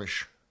of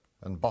rubbish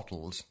and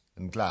bottles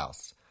and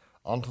glass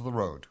onto the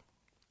road.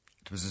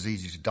 It was as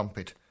easy to dump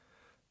it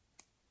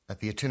at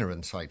the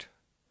itinerant site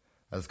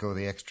as go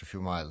the extra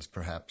few miles,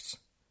 perhaps,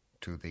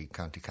 to the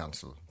County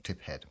Council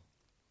tip head.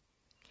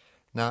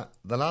 Now,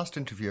 the last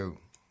interview,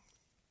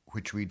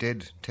 which we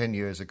did 10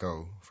 years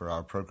ago for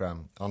our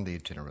programme on the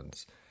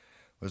itinerants,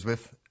 was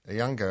with a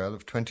young girl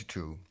of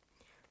 22,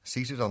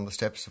 seated on the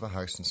steps of a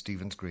house in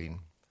Stephen's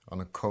Green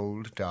on a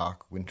cold,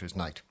 dark winter's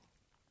night.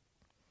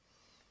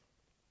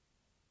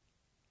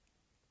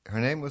 Her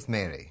name was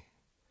Mary,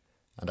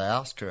 and I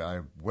asked her,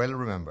 I well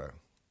remember,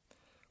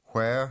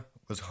 where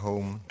was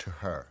home to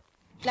her?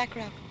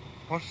 Blackrock.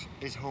 What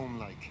is home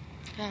like?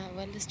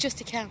 Well, it's just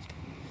a camp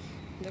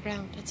on the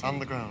ground, that's On all.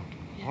 the ground?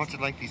 Yes. What's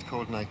it like these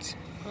cold nights?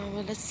 Oh,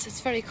 well,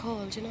 it's very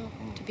cold, you know,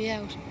 to be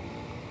out.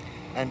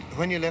 And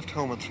when you left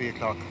home at 3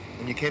 o'clock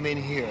and you came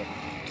in here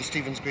to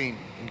Stephen's Green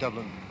in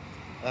Dublin,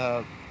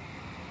 how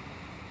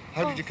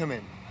did you come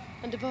in?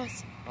 On the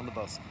bus. On the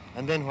bus.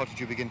 And then what did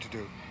you begin to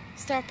do?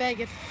 Start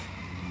begging.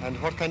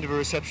 And what kind of a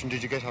reception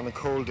did you get on a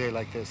cold day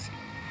like this?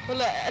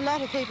 Well, a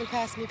lot of people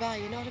passed me by,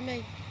 you know what I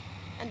mean?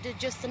 And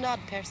just an odd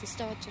person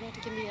stood, you know,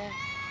 to give me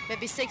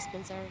maybe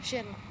sixpence or a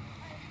shilling.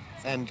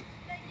 And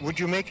would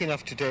you make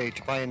enough today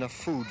to buy enough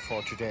food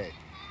for today?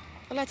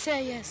 Well, I'd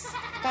say yes.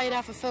 Buy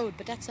enough of food,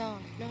 but that's all,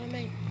 you know what I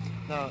mean?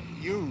 Now,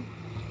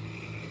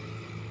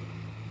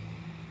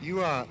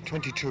 you are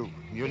 22.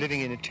 You're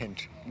living in a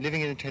tent.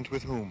 Living in a tent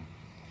with whom?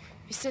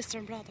 My sister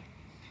and brother.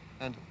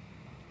 And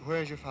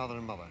where is your father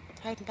and mother?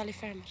 Out in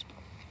Ballyfermot.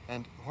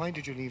 And why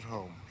did you leave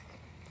home?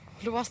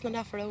 Well, there wasn't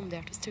enough room there.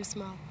 It was too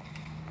small.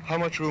 How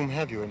much room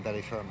have you in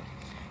Ballyfermot?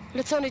 Well,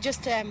 it's only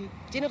just, do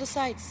you know the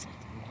sides?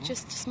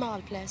 Just a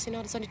small place, you know,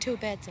 there's only 2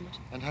 beds in it.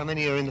 And how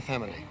many are in the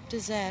family?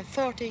 There's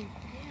 14.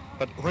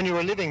 But when you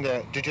were living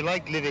there, did you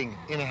like living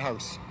in a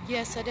house?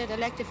 Yes, I did. I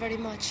liked it very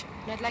much.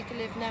 And I'd like to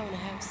live now in a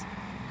house.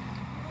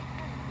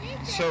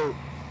 So,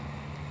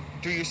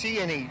 do you see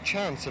any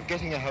chance of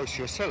getting a house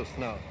yourself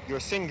now? You're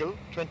single,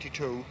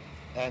 22,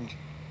 and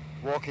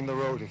walking the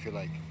road, if you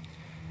like.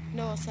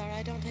 No, sir,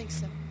 I don't think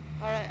so.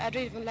 Or I'd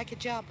even like a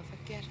job if I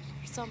could get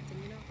it, or something,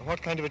 you know.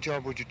 What kind of a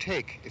job would you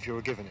take if you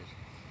were given it?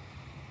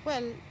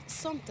 Well,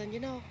 something, you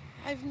know.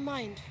 I wouldn't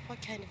mind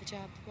what kind of a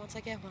job once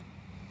I get one.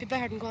 Be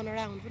better than going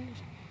around, wouldn't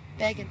it?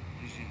 Begging.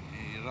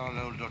 You're all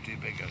old dirty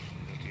beggars,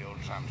 dirty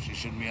old tramps. You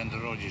shouldn't be on the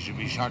road. You should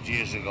be shot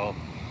years ago.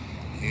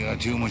 You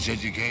got too much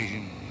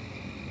education.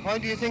 Why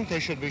do you think they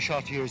should be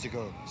shot years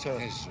ago, sir?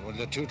 Yes, well,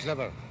 they're too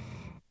clever.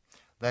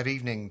 That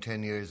evening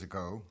 10 years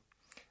ago,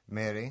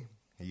 Mary,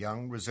 a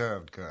young,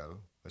 reserved girl,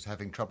 was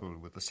having trouble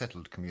with the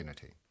settled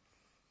community.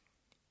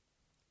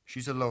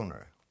 She's a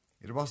loner.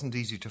 It wasn't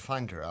easy to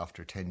find her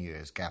after 10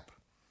 years' gap.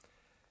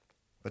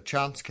 But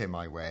chance came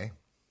my way,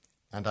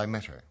 and I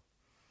met her.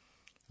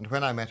 And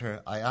when I met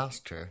her, I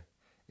asked her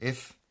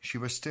if she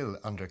was still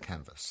under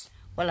canvas.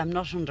 Well, I'm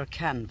not under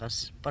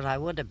canvas, but I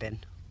would have been,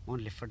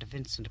 only for the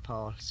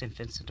St.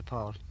 Vincent de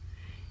Paul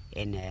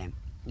in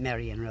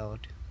Marion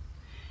Road.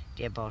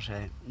 They bought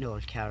an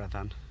old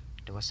caravan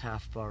that was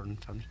half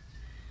burned for me,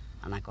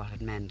 and I got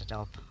it mended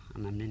up,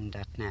 and I'm in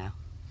that now.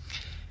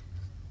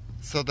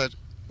 So that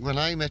when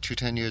I met you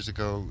 10 years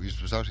ago,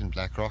 it was out in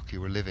Blackrock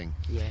you were living.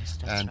 Yes,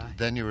 that's right. And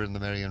then you were in the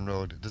Marion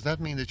Road. Does that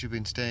mean that you've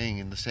been staying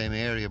in the same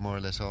area more or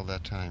less all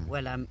that time?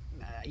 Well, I'm,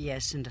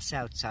 yes, in the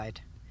south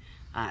side.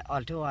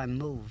 Although I'm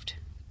moved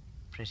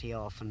pretty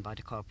often by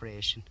the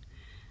corporation,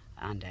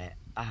 and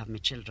I have my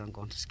children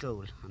going to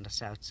school on the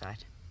south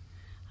side,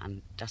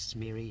 and that's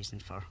my reason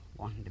for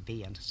wanting to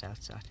be on the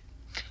south side.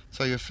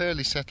 So you're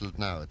fairly settled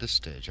now at this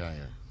stage, are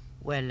you?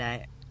 Well,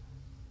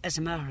 as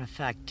a matter of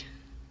fact,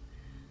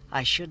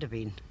 I should have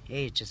been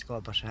ages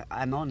ago, but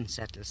I'm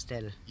unsettled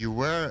still. You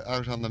were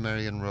out on the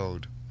Marion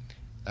Road,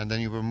 and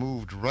then you were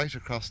moved right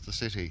across the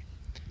city.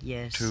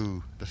 Yes.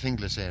 To the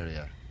Finglas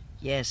area.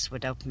 Yes,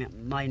 without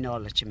my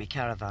knowledge of my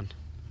caravan.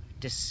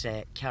 This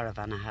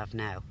caravan I have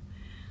now.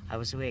 I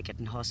was away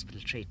getting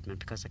hospital treatment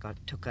because I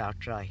took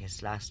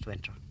arthritis last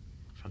winter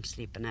from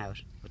sleeping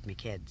out with my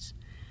kids.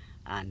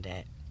 And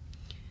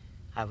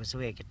I was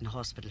away getting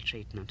hospital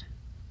treatment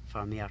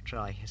for my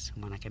arthritis.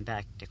 And when I came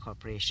back, the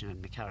corporation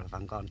and my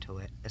caravan gone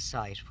to a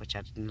site which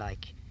I didn't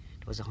like.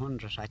 There was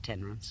 100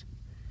 itinerants.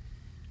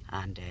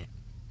 And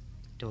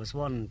there was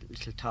one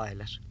little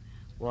toilet,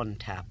 one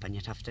tap, and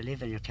you'd have to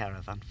live in your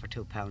caravan for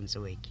 £2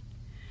 a week.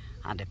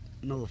 And it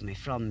moved me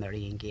from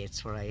Marion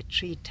Gates, where I had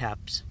 3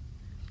 taps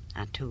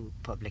and 2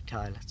 public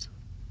toilets,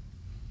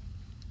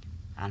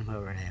 and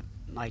where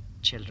my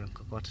children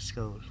could go to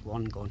school,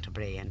 one going to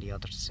Bray and the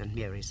other to St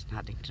Mary's in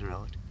Haddington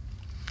Road.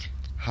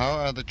 How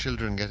are the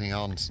children getting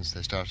on since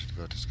they started to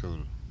go to school?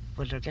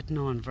 Well, they're getting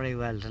on very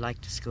well. They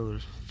like the school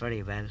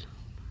very well,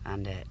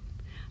 and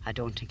I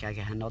don't think I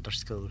get another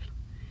school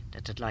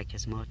that they'd like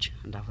as much,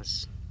 and that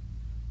was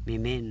my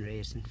main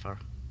reason for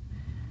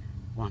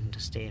wanting to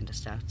stay in the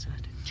south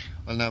side.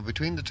 Well, now,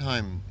 between the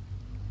time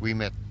we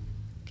met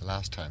the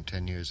last time,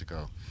 10 years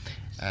ago,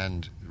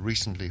 and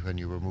recently when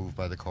you were moved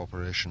by the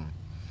corporation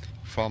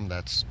from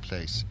that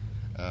place,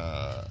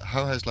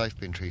 how has life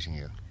been treating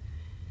you?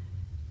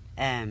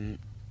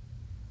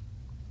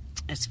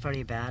 It's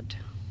very bad.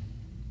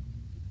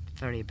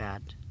 Very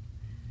bad.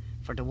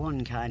 For the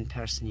one kind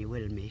person you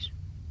will meet,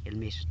 you'll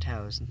meet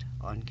 1,000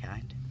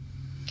 unkind.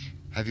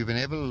 Have you been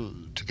able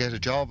to get a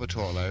job at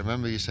all? I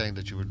remember you saying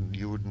that you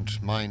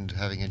wouldn't mind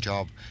having a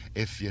job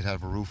if you'd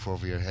have a roof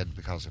over your head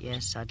because of it.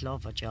 Yes, I'd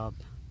love a job,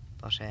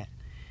 but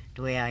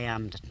the way I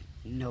am, that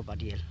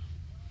nobody will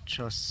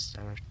trust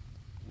or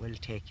will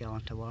take you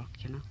on to work,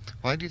 you know.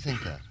 Why do you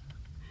think that?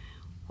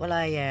 Well,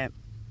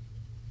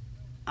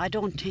 I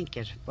don't think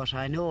it, but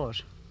I know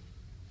it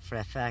for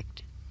a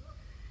fact.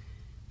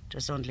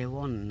 There's only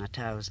 1 in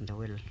 1,000 that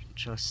will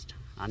trust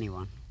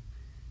anyone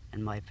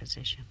in my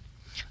position.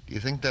 Do you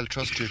think they'll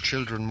trust your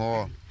children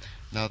more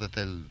now that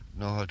they'll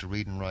know how to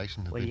read and write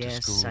and have been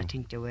to school? Yes, I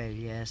think they will,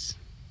 yes.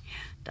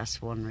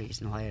 That's one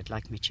reason why I'd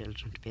like my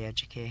children to be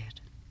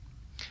educated.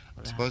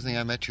 Supposing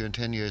I met you in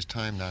 10 years'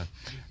 time now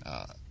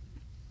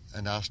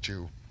and asked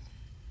you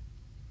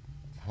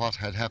what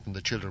had happened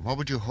to children, what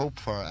would you hope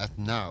for at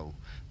now,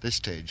 this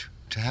stage,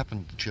 to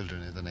happen to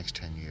children in the next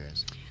 10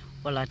 years?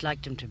 Well, I'd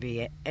like them to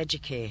be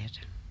educated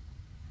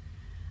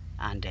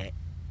and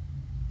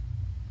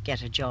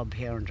get a job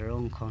here in their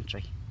own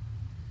country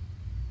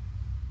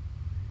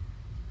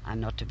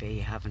and not to be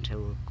having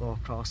to go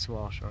across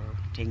water or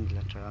to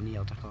England or any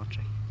other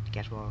country to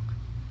get work.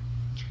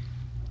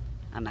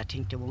 And I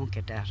think they won't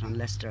get that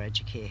unless they're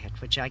educated,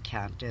 which I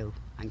can't do.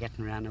 I'm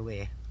getting ran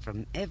away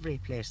from every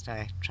place that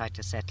I try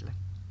to settle in.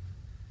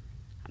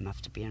 I'm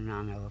after being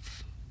ran out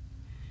of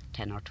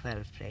 10 or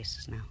 12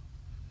 places now.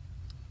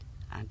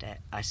 And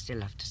I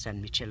still have to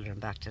send my children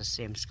back to the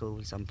same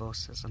schools on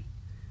buses and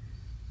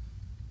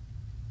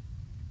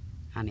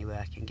anywhere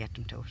I can get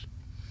them to it.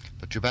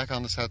 But you're back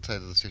on the south side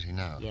of the city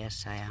now?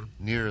 Yes, I am.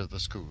 Nearer the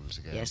schools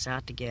again? Yes, I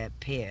had to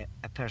pay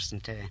a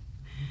person to...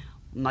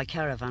 My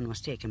caravan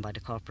was taken by the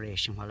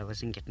corporation while I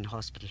was in getting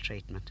hospital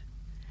treatment.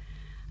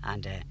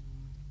 And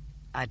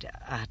I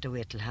had to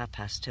wait till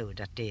 2:30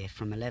 that day,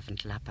 from 11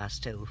 till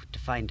 2:30, to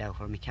find out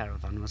where my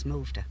caravan was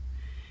moved to.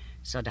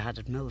 So they had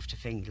it moved to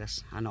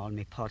Finglas, and all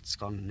my pots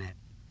gone in a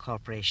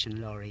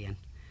corporation lorry, and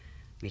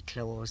my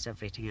clothes,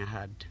 everything I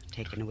had,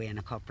 taken away in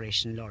a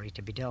corporation lorry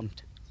to be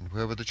dumped. And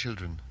where were the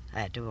children?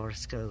 They were at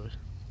school.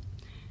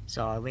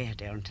 So I waited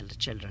there until the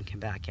children came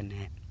back, and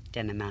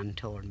then a man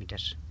told me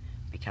that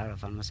my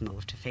caravan was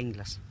moved to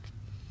Finglas.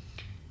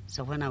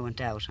 So when I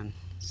went out and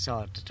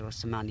saw that there was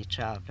so many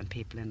travelling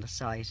people in the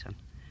site, and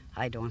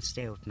I don't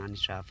stay with many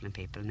travelling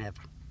people,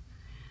 never.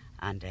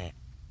 And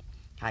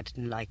I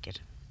didn't like it.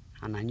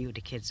 And I knew the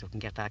kids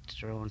wouldn't get back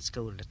to their own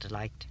school that they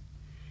liked.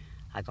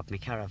 I got my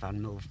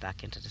caravan moved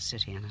back into the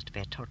city and had to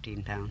pay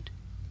 £13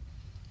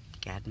 to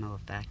get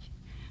moved back.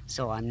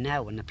 So I'm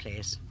now in a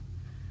place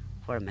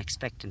where I'm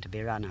expecting to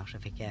be run out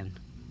of again.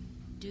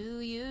 Do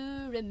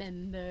you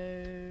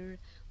remember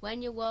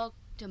when you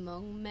walked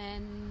among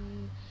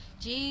men?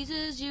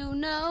 Jesus, you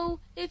know,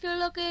 if you're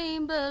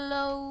looking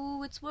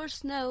below, it's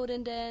worse now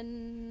than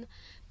then.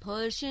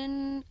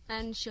 Pushing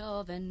and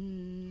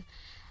shoving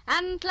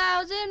and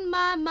clouds in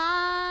my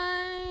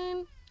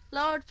mind.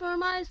 Lord, for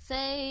my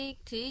sake,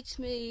 teach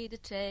me to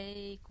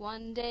take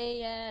one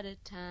day at a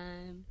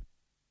time.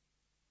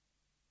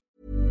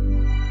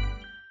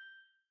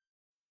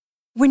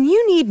 When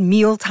you need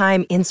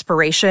mealtime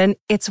inspiration,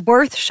 it's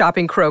worth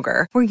shopping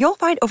Kroger, where you'll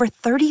find over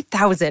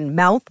 30,000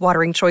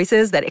 mouth-watering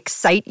choices that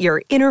excite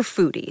your inner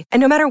foodie. And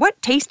no matter what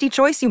tasty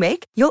choice you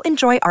make, you'll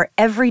enjoy our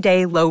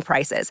everyday low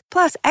prices,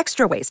 plus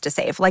extra ways to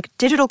save, like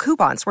digital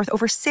coupons worth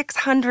over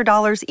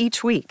 $600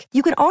 each week.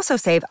 You can also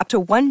save up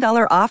to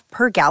 $1 off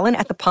per gallon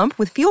at the pump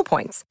with fuel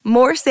points.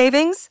 More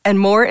savings and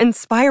more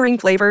inspiring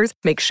flavors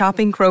make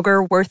shopping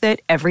Kroger worth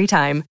it every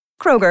time.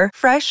 Kroger,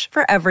 fresh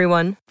for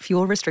everyone.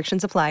 Fuel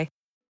restrictions apply.